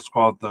off the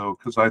squad, though,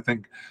 because I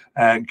think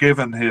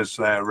given his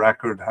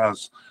record,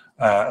 has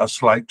a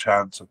slight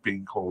chance of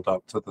being called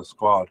up to the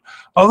squad.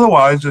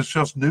 Otherwise, it's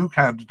just new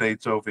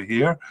candidates over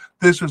here.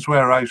 This is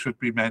where I should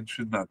be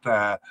mentioning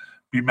that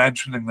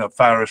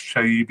Faris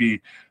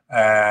Chaibi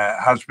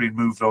has been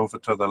moved over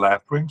to the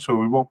left wing, so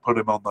we won't put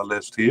him on the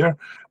list here,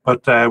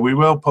 but we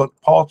will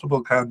put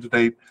possible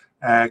candidate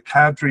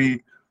Abdel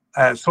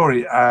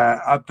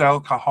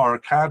Kahar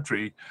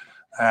Kadri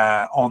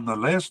on the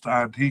list,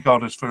 and he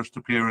got his first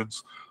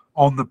appearance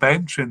on the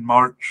bench in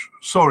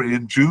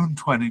June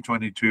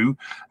 2022.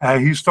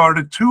 He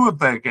started 2 of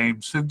their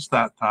games since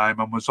that time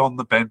and was on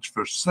the bench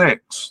for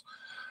 6.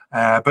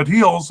 But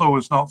he also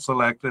was not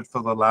selected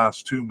for the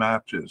last 2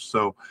 matches,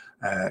 so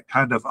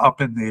kind of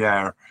up in the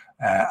air.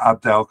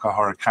 Abdel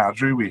Kahar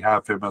Kadri, we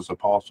have him as a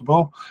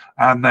possible.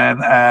 And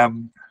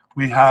then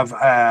we have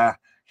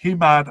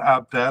Himad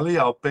Abdelli.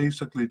 I'll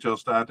basically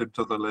just add him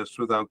to the list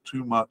without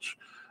too much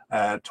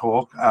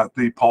talk at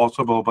the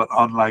possible but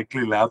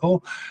unlikely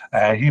level.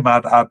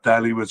 Himad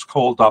Abdelli was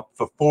called up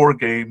for 4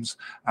 games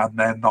and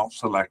then not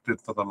selected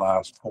for the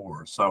last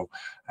 4. So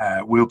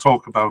we'll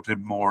talk about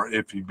him more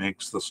if he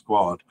makes the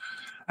squad.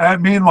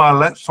 Meanwhile,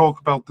 let's talk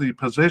about the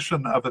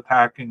position of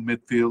attacking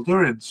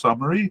midfielder in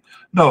summary.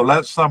 No,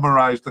 let's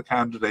summarize the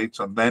candidates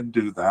and then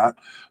do that.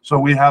 So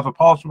we have a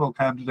possible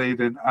candidate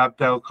in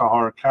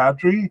Abdelkahar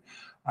Kadri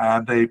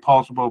and a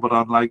possible but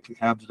unlikely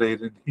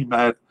candidate in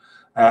Himed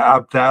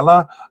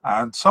Abdallah,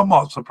 and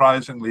somewhat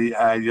surprisingly,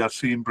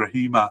 Yassin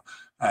Brahima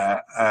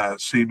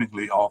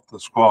seemingly off the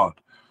squad.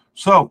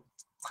 So,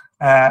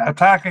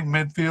 attacking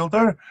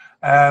midfielder,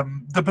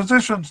 the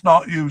position's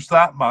not used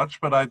that much,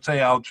 but I'd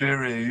say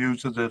Algeria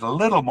uses it a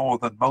little more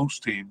than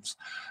most teams.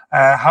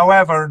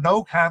 However,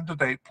 no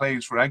candidate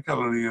plays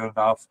regularly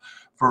enough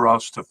for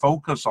us to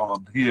focus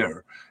on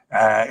here.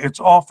 It's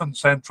often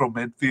central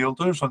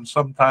midfielders and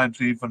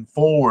sometimes even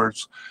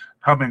forwards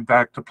coming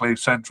back to play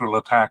central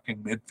attacking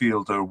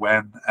midfielder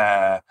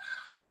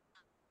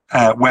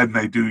when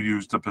they do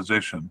use the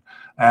position.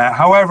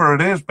 However,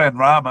 it is Ben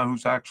Rama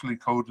who's actually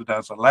coded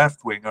as a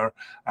left winger,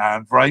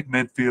 and right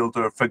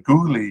midfielder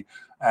Feghouli,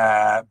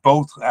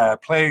 both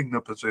playing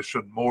the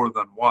position more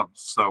than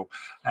once. So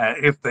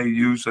if they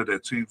use it,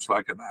 it seems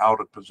like an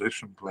out of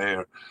position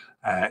player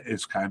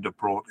is kind of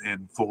brought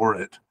in for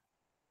it.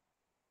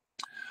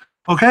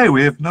 Okay,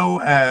 we have no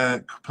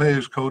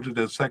players coded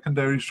as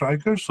secondary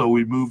strikers, so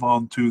we move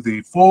on to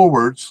the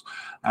forwards.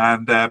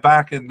 And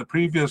back in the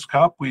previous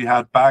cup, we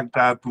had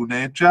Baghdad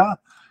Bouneja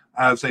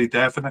as a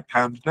definite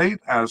candidate,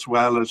 as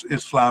well as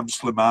Islam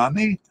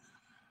Slimani.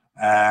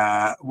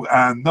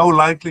 And no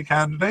likely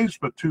candidates,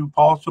 but two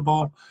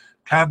possible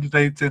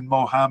candidates in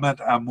Mohamed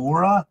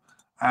Amoura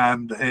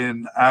and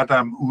in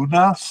Adam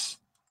Unas.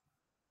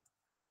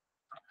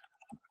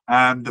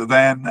 And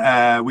then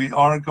we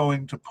are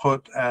going to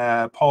put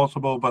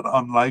possible but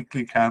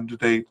unlikely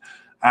candidate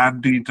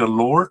Andy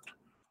Delort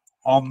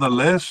on the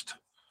list.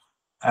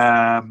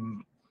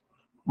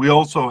 We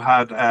also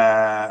had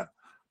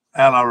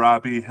El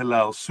Arabi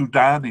Hilal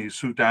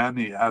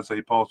Sudani as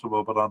a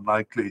possible but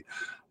unlikely,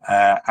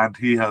 and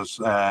he has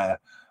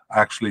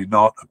actually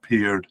not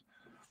appeared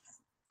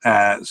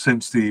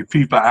since the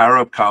FIFA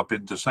Arab Cup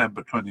in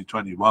December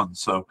 2021,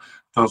 so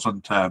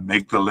doesn't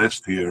make the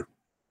list here.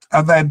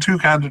 And then two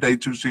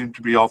candidates who seem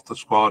to be off the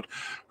squad,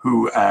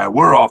 who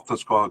were off the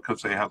squad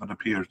because they haven't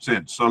appeared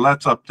since. So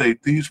let's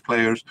update these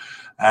players,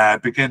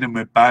 beginning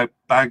with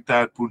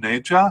Baghdad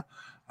Bouneja.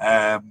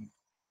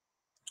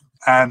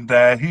 And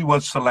he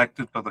was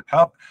selected for the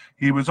Cup.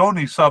 He was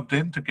only subbed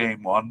into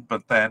game one,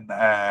 but then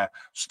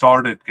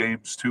started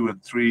games 2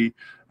 and 3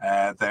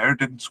 there,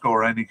 didn't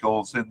score any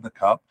goals in the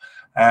Cup.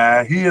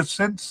 He has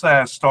since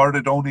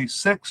started only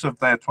 6 of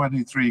their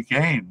 23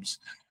 games,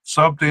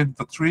 subbed in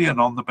for 3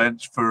 and on the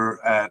bench for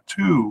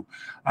 2,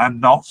 and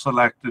not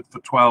selected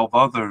for 12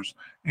 others,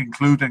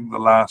 including the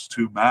last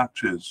 2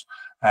 matches.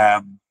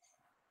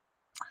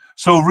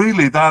 So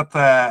really that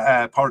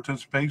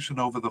participation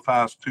over the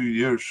past 2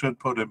 years should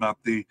put him at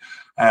the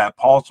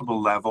possible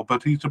level,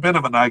 but he's a bit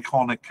of an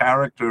iconic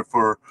character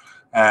for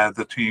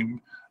the team.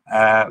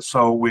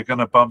 So we're going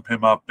to bump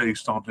him up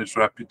based on his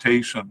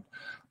reputation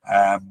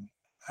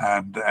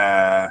and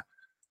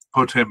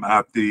put him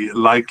at the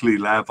likely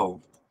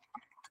level.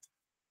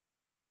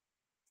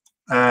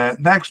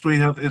 Next, we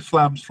have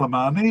Islam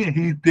Slimani.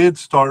 He did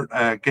start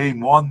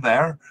game 1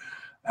 there.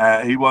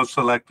 He was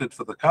selected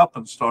for the Cup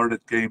and started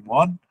game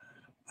 1,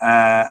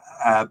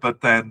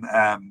 but then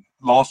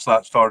lost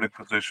that starting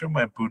position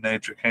when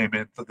Bouneja came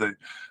in for the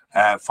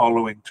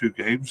following 2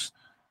 games.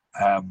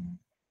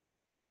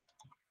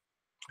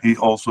 He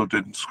also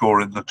didn't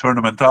score in the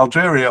tournament.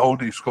 Algeria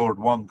only scored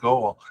 1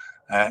 goal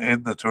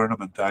in the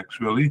tournament,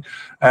 actually.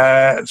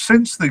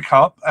 Since the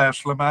Cup,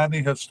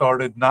 Slimani has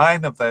started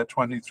 9 of their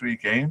 23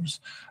 games,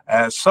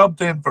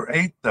 subbed in for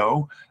 8,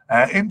 though,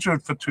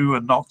 injured for 2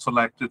 and not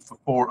selected for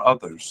 4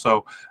 others.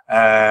 So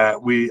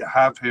we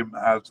have him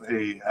as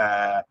a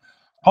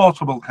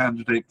possible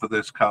candidate for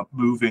this Cup,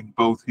 moving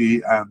both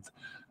he and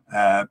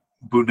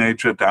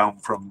Bouneja down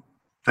from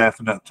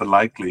definite to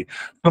likely.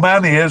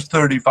 Slimani is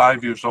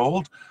 35 years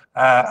old.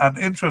 And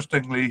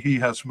interestingly, he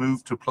has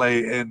moved to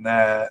play in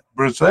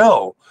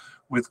Brazil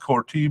with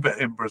Coritiba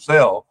in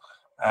Brazil.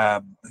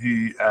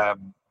 He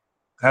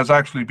has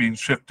actually been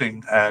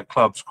shifting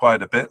clubs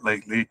quite a bit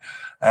lately.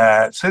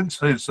 Since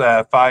his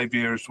 5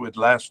 years with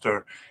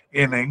Leicester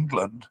in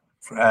England,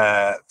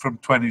 from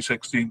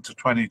 2016 to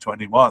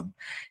 2021,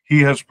 he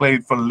has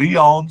played for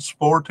Lyon,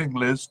 Sporting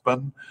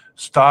Lisbon,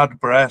 Stade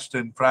Brest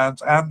in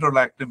France,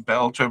 Anderlecht in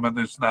Belgium, and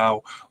is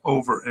now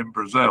over in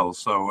Brazil.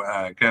 So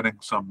getting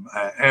some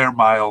air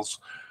miles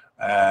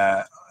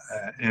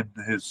in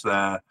his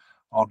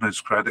on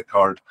his credit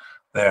card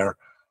there.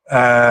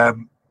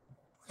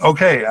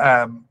 Okay,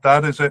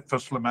 that is it for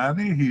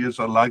Slimani. He is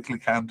a likely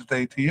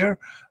candidate here.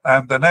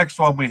 And the next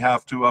one we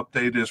have to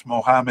update is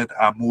Mohamed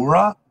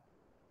Amoura.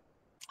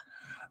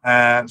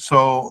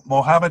 So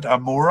Mohamed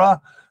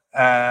Amoura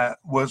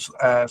was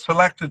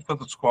selected for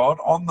the squad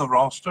on the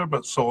roster,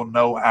 but saw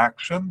no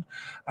action.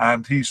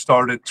 And he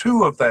started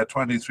 2 of their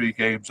 23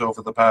 games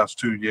over the past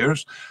 2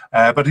 years.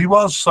 But he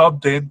was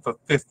subbed in for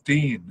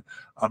 15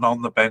 and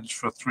on the bench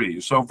for 3.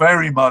 So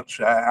very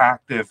much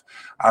active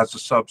as a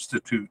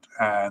substitute,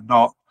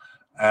 not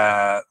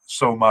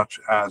so much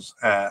as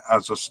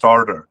a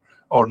starter,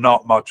 or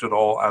not much at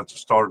all as a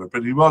starter.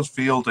 But he was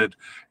fielded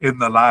in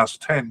the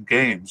last 10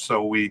 games,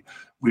 so we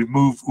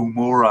move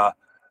Umura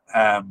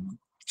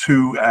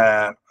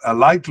to a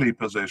likely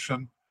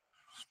position.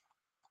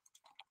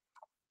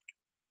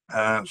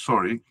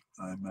 Sorry,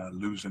 I'm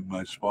losing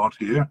my spot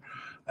here.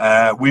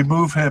 We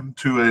move him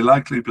to a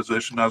likely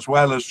position, as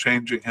well as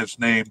changing his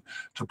name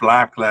to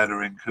black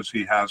lettering, because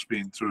he has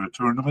been through a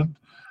tournament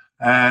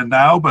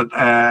now, but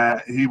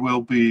he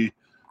will be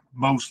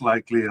most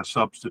likely a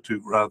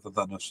substitute rather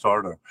than a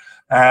starter.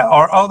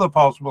 Our other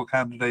possible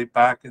candidate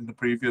back in the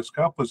previous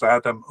cup was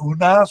Adam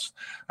Unas,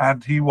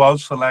 and he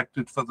was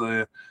selected for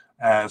the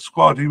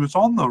squad. He was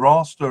on the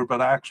roster,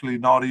 but actually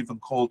not even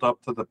called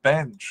up to the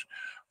bench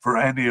for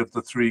any of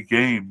the 3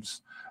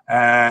 games.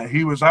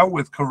 He was out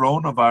with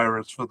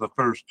coronavirus for the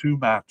first 2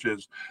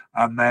 matches,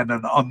 and then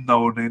an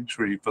unknown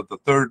injury for the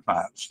 3rd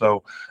match.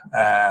 So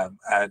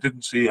I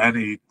didn't see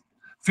any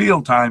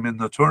field time in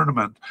the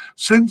tournament.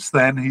 Since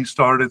then, he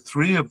started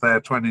 3 of their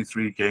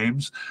 23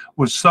 games,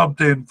 was subbed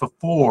in for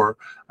 4,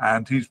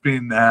 and he's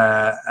been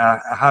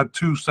had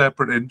 2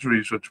 separate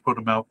injuries which put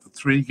him out for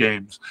 3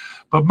 games.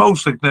 But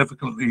most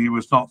significantly, he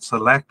was not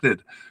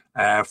selected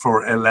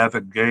for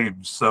 11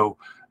 games. So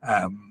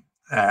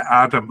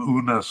Adam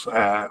Unas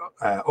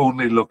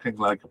only looking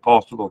like a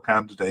possible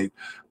candidate,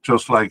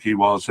 just like he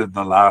was in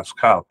the last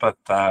cup, but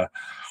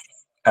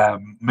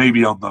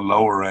maybe on the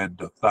lower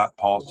end of that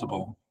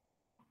possible.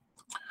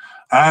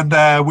 And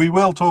we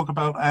will talk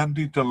about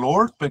Andy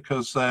Delort,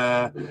 because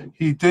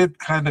he did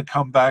kind of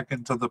come back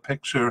into the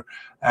picture.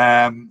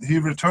 He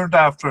returned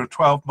after a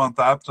 12-month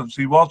absence.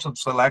 He wasn't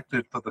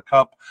selected for the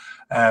Cup,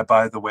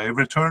 by the way.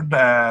 Returned,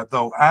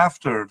 though,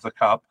 after the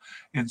Cup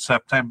in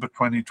September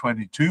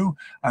 2022,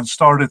 and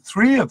started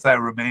 3 of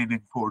their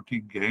remaining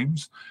 14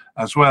 games,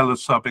 as well as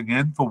subbing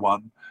in for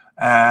 1.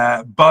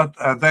 But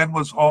then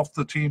was off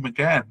the team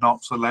again,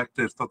 not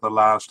selected for the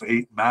last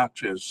 8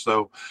 matches.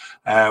 So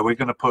we're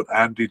going to put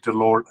Andy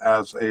Delort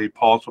as a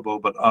possible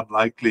but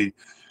unlikely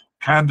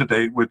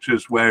candidate, which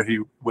is where he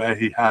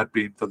had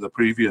been for the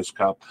previous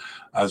cup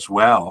as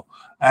well.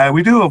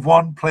 We do have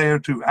one player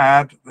to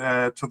add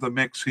to the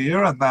mix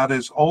here, and that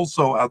is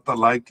also at the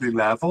likely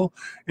level.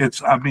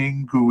 It's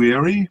Amin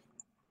Gouiri.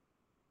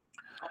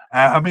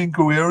 Amin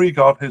Gouiri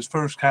got his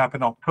first cap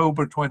in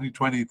October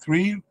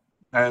 2023.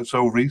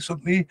 So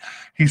recently,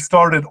 he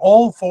started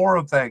all 4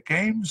 of their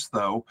games,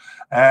 though.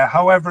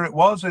 However, it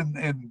was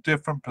in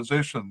different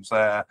positions.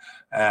 Left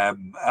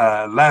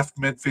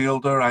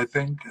midfielder, I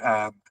think,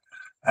 a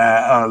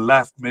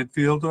left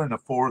midfielder in a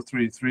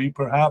 4-3-3,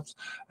 perhaps.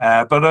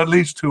 But at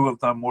least 2 of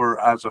them were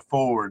as a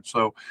forward.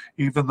 So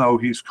even though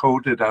he's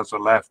coded as a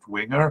left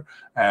winger,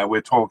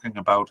 we're talking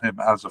about him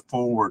as a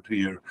forward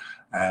here.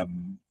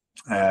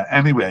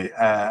 Anyway,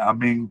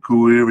 Amin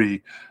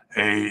Gouiri,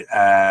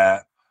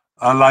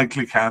 a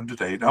likely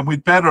candidate, and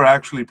we'd better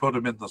actually put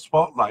him in the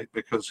spotlight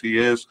because he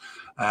is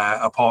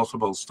a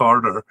possible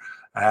starter.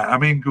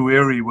 Amin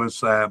Gouiri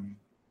was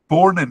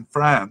born in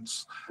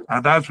France,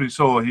 and as we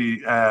saw,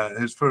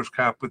 his first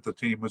cap with the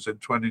team was in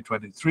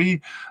 2023,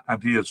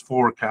 and he has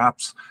 4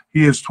 caps.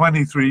 He is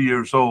 23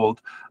 years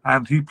old,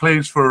 and he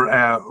plays for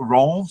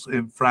Reims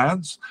in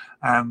France,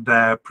 and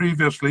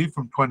previously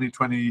from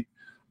 2020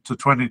 to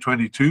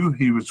 2022,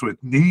 he was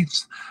with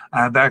Nice,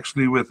 and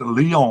actually with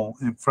Lyon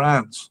in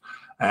France.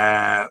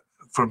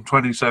 From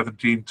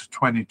 2017 to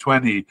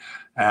 2020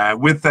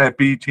 with their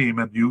B team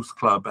and youth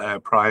club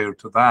prior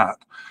to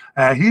that.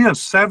 He has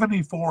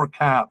 74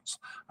 caps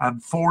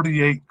and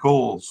 48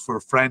 goals for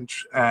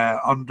French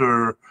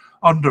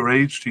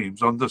underage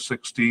teams, under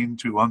 16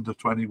 to under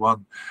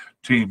 21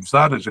 teams.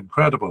 That is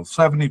incredible.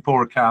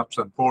 74 caps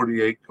and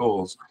 48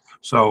 goals.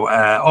 So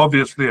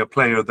obviously a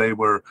player they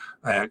were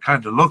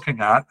kind of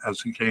looking at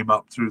as he came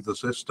up through the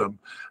system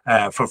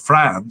for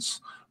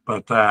France,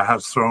 but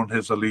has thrown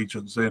his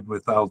allegiance in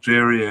with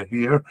Algeria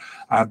here,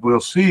 and we'll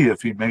see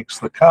if he makes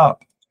the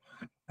cup.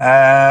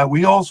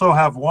 We also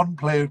have one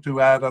player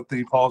to add at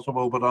the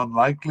possible but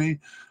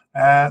unlikely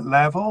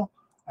level,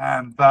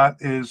 and that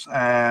is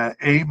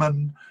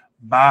Eamon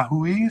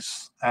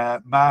Mahouis.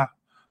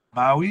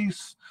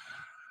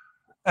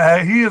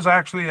 He is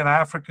actually an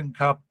African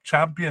Cup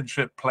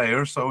Championship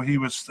player, so he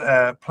was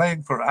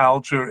playing for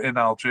Alger in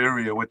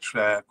Algeria, which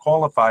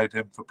qualified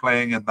him for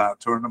playing in that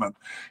tournament.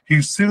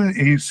 He's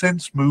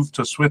since moved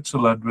to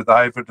Switzerland with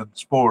Iverden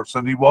Sports,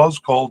 and he was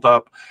called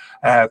up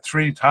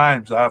 3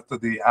 times after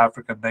the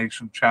African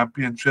Nation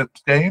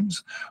Championships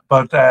games,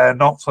 but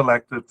not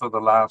selected for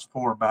the last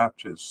 4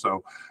 matches.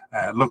 So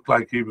looked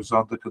like he was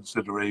under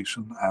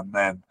consideration and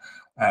then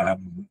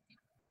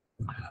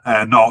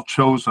not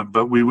chosen,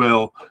 but we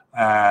will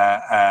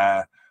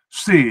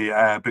see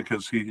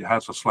because he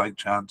has a slight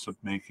chance of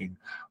making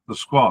the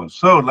squad.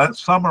 So let's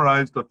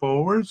summarize the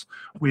forwards.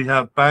 We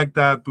have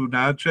Baghdad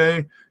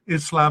Bounaje,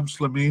 Islam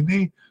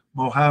Slimini,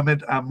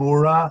 Mohamed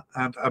Amoura,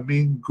 and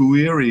Amin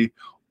Gouiri,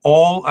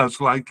 all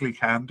as likely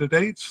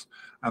candidates.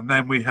 And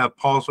then we have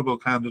possible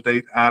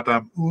candidate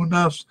Adam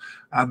Unas,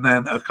 and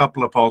then a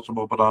couple of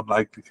possible but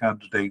unlikely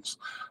candidates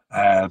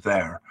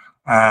there.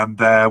 And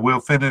we'll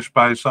finish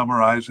by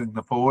summarizing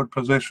the forward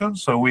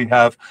positions. So we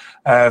have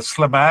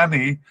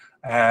Slimani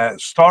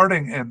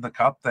starting in the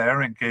cup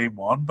there in game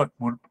one, but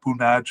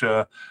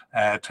Bunaja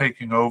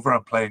taking over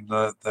and playing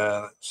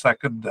the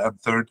second and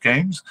third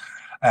games.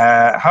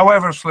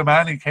 However,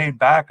 Slimani came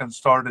back and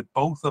started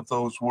both of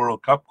those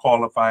World Cup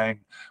qualifying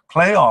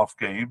playoff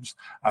games,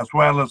 as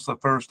well as the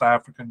first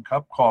African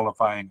Cup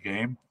qualifying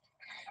game.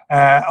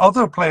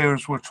 Other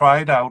players were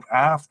tried out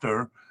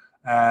after,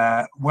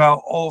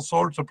 well, all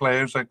sorts of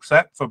players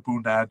except for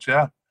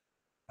Bunaja.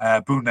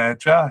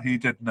 Buneja, he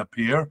didn't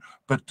appear,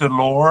 but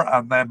Delors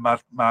and then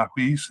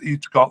Mahuis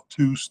each got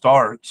 2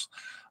 starts,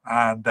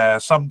 and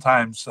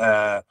sometimes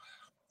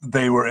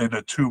they were in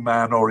a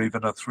 2-man or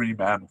even a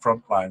 3-man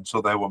front line,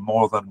 so there were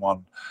more than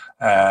one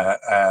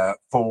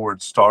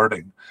forward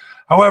starting.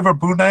 However,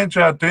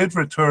 Buneja did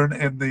return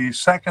in the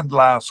second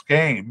last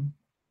game,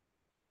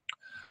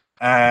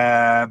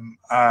 and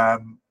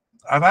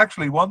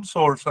actually one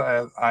source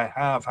I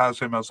have has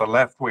him as a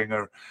left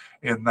winger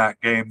in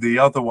that game. The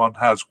other one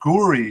has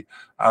Gouiri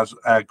as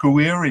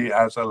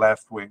a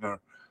left winger.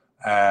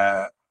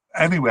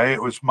 Anyway,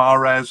 it was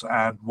Mahrez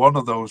and one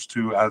of those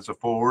two as a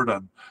forward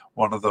and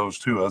one of those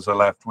two as a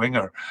left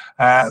winger.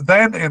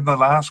 Then in the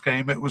last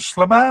game, it was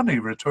Slimani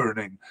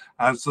returning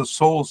as the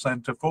sole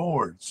centre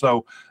forward.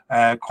 So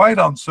quite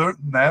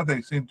uncertain now.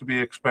 They seem to be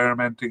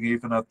experimenting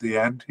even at the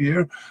end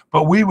here.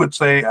 But we would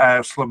say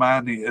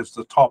Slimani is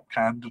the top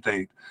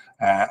candidate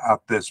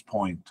at this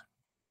point.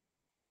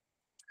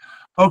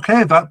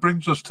 Okay, that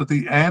brings us to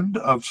the end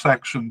of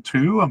section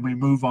 2, and we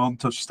move on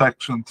to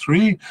section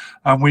 3.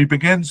 And we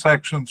begin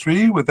section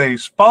 3 with a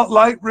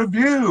spotlight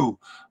review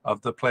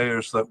of the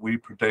players that we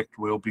predict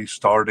will be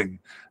starting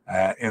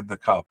in the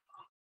Cup.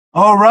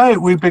 All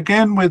right, we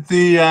begin with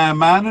the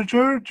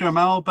manager.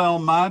 Jamel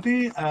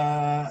Belmadi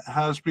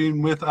has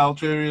been with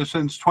Algeria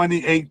since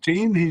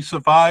 2018. He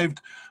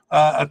survived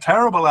a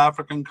terrible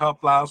African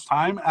Cup last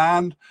time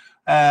and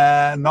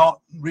not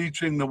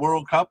reaching the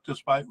World Cup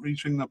despite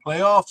reaching the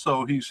playoffs.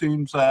 So he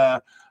seems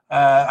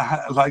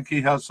like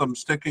he has some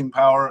sticking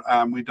power,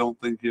 and we don't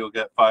think he'll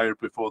get fired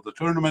before the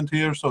tournament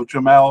here. So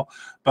Jamel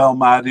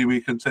Belmadi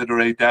we consider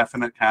a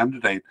definite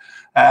candidate.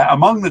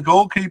 Among the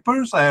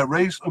goalkeepers,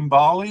 Race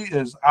Mbali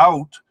is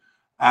out,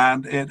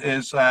 and it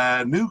is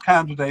new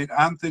candidate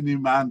Anthony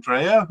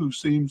Mandrea who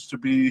seems to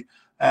be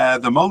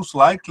the most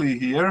likely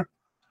here.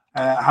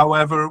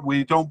 However,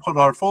 we don't put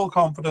our full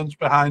confidence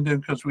behind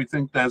him because we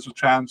think there's a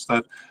chance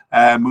that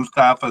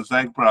Mustafa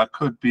Zegbra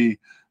could be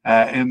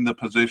in the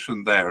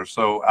position there.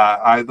 So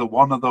either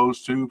one of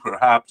those two,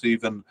 perhaps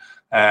even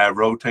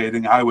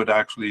rotating. I would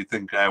actually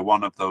think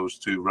one of those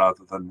two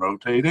rather than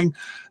rotating.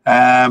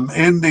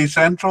 In the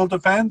central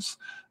defense,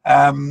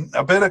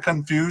 a bit of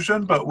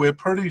confusion, but we're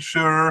pretty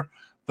sure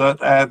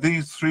that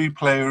these 3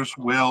 players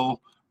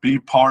will be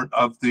part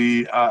of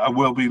the,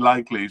 will be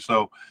likely.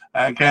 So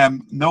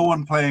again, no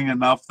one playing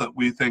enough that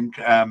we think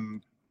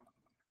one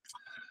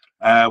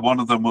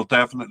of them will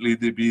definitely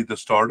be the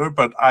starter.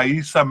 But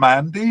Aissa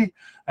Mandi,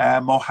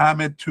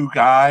 Mohamed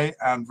Tougai,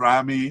 and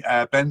Rami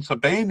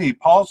Bensabaini,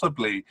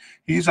 possibly.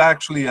 He's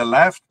actually a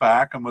left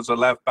back and was a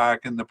left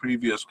back in the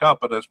previous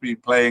cup, but has been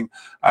playing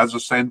as a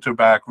centre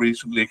back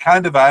recently,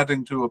 kind of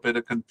adding to a bit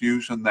of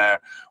confusion there,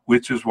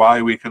 which is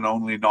why we can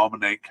only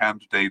nominate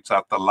candidates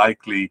at the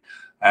likely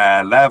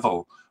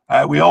level.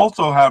 We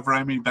also have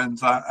Remy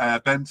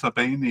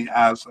Bensabaini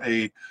as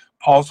a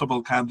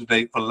possible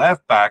candidate for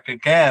left back.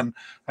 Again,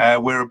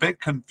 we're a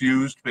bit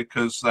confused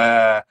because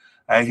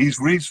he's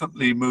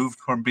recently moved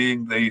from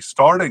being the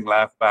starting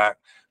left back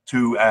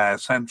to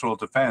central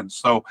defense.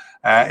 So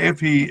if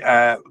he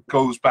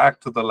goes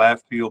back to the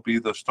left, he'll be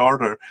the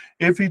starter.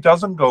 If he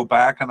doesn't go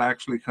back and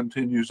actually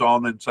continues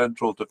on in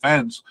central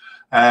defense,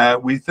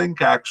 we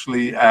think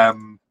actually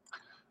Ryan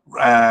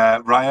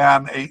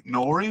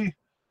Aït-Nouri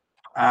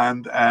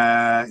and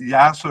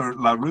Yasser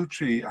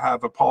Larouchi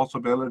have a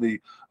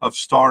possibility of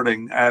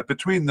starting.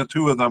 Between the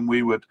two of them,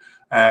 we would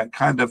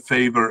kind of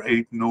favor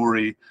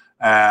Aït-Nouri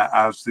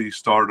as the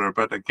starter,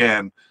 but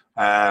again,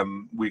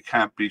 we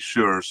can't be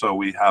sure, so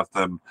we have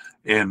them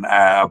in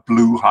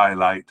blue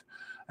highlight.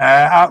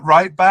 At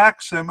right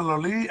back,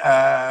 similarly,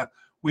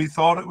 we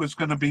thought it was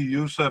going to be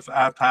Youssef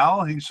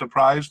Attal. He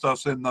surprised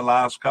us in the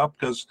last cup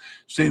because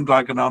seemed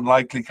like an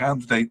unlikely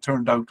candidate,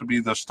 turned out to be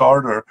the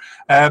starter.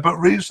 But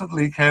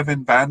recently,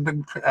 Kevin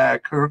Vanden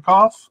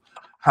Kerkhoff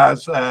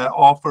has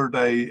offered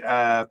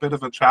a bit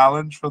of a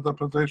challenge for the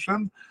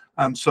position.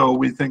 And so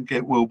we think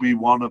it will be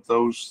one of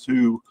those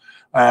two,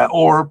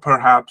 or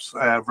perhaps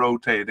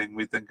rotating.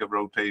 We think a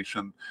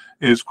rotation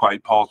is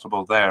quite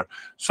possible there.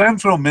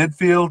 Central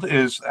midfield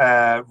is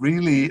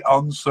really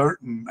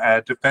uncertain.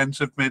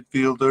 Defensive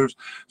midfielders,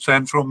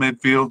 central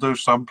midfielders,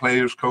 some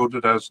players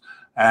coded as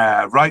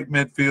right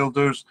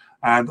midfielders,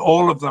 and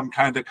all of them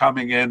kind of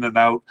coming in and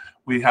out.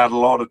 we had a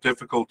lot of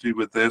difficulty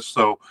with this,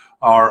 so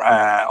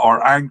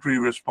our angry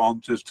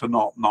response is to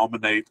not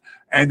nominate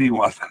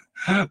anyone.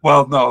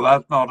 Well, no,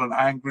 that's not an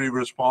angry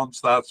response.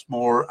 That's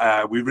more,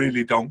 we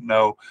really don't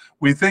know.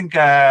 We think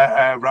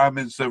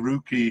Ramiz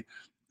Zarouki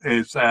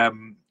is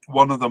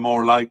one of the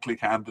more likely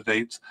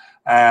candidates.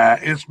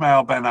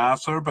 Ismail Ben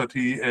Asser, but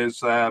he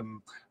is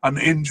an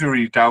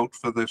injury doubt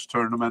for this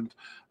tournament.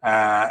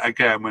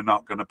 Again, we're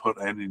not going to put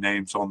any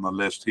names on the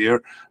list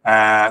here.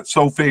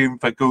 Sofiane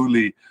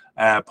Feghouli,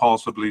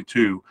 possibly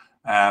too.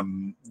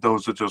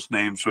 Those are just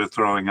names we're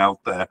throwing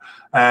out there.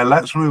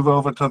 Let's move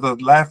over to the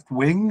left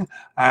wing,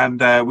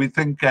 and we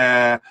think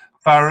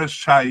Faris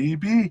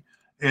Shaibi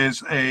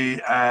is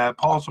a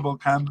possible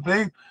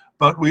candidate,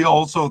 but we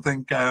also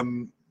think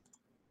Saeed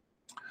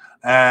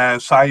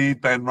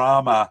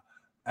Benrahma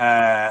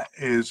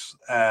is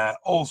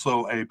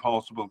also a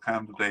possible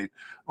candidate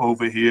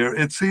over here.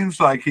 It seems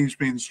like he's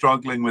been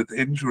struggling with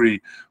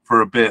injury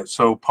for a bit,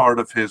 so part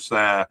of his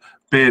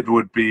bid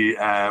would be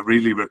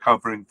really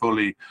recovering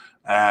fully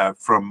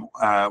from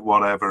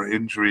whatever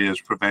injury is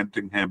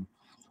preventing him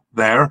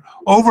there.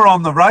 Over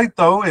on the right,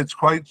 though, it's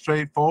quite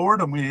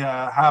straightforward, and we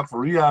have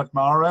Riyad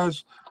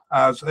Mahrez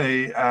as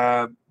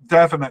a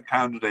definite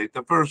candidate.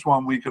 The first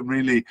one we can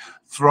really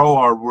throw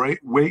our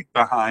weight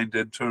behind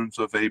in terms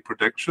of a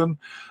prediction.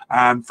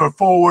 And for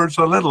forwards,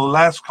 a little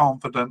less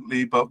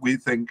confidently, but we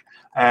think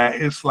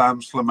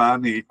Islam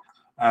Slimani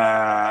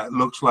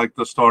looks like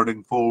the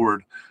starting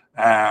forward,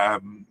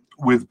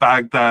 with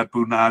Baghdad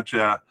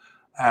Bounaja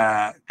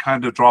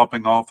kind of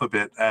dropping off a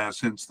bit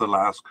since the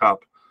last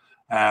cup,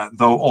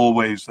 though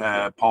always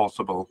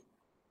possible.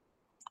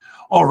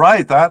 All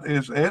right, that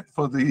is it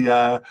for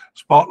the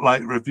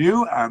Spotlight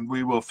review, and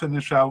we will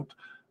finish out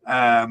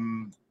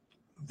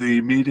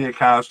the media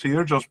cast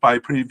here just by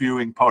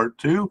previewing part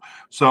 2.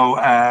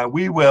 So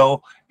we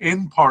will,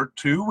 in part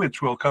 2,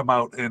 which will come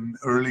out in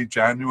early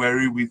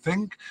January, we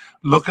think,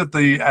 look at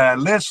the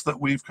list that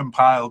we've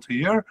compiled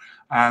here,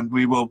 and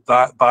we will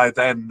by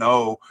then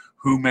know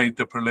who made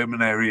the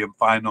preliminary and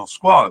final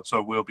squad.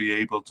 So we'll be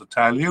able to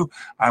tell you,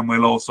 and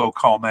we'll also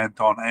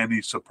comment on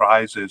any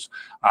surprises,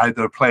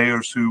 either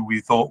players who we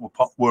thought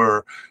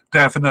were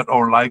definite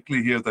or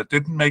likely here that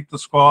didn't make the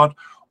squad,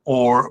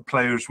 or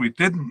players we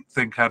didn't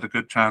think had a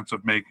good chance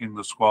of making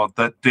the squad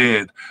that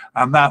did.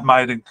 And that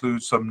might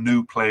include some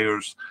new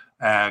players,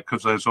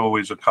 because there's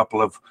always a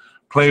couple of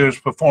players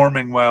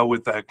performing well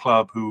with their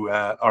club who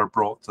are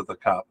brought to the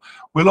cup.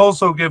 We'll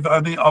also give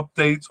any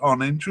updates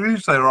on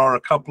injuries. There are a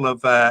couple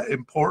of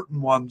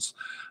important ones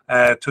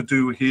to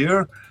do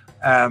here,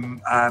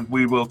 and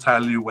we will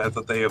tell you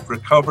whether they have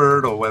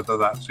recovered or whether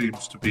that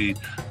seems to be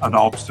an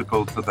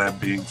obstacle to them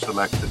being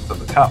selected to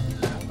the cup.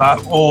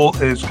 That all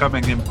is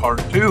coming in part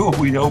 2.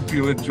 We hope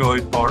you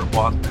enjoyed part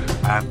 1,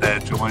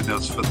 and join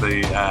us for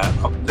the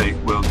update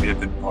we'll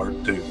give in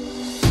part 2.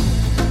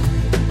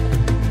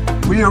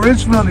 We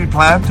originally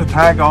planned to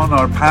tag on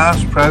our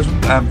past,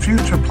 present and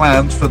future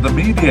plans for the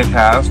media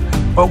cast,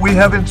 but we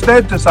have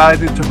instead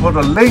decided to put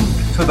a link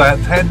to that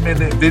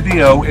 10-minute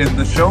video in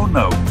the show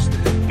notes.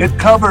 It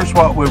covers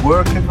what we're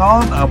working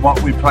on and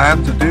what we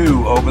plan to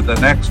do over the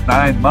next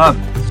 9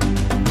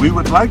 months. We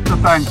would like to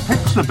thank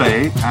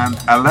Pixabay and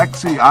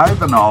Alexei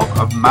Ivanov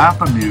of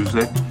Mappa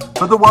Music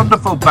for the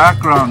wonderful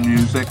background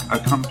music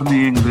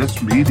accompanying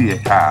this media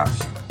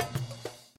cast.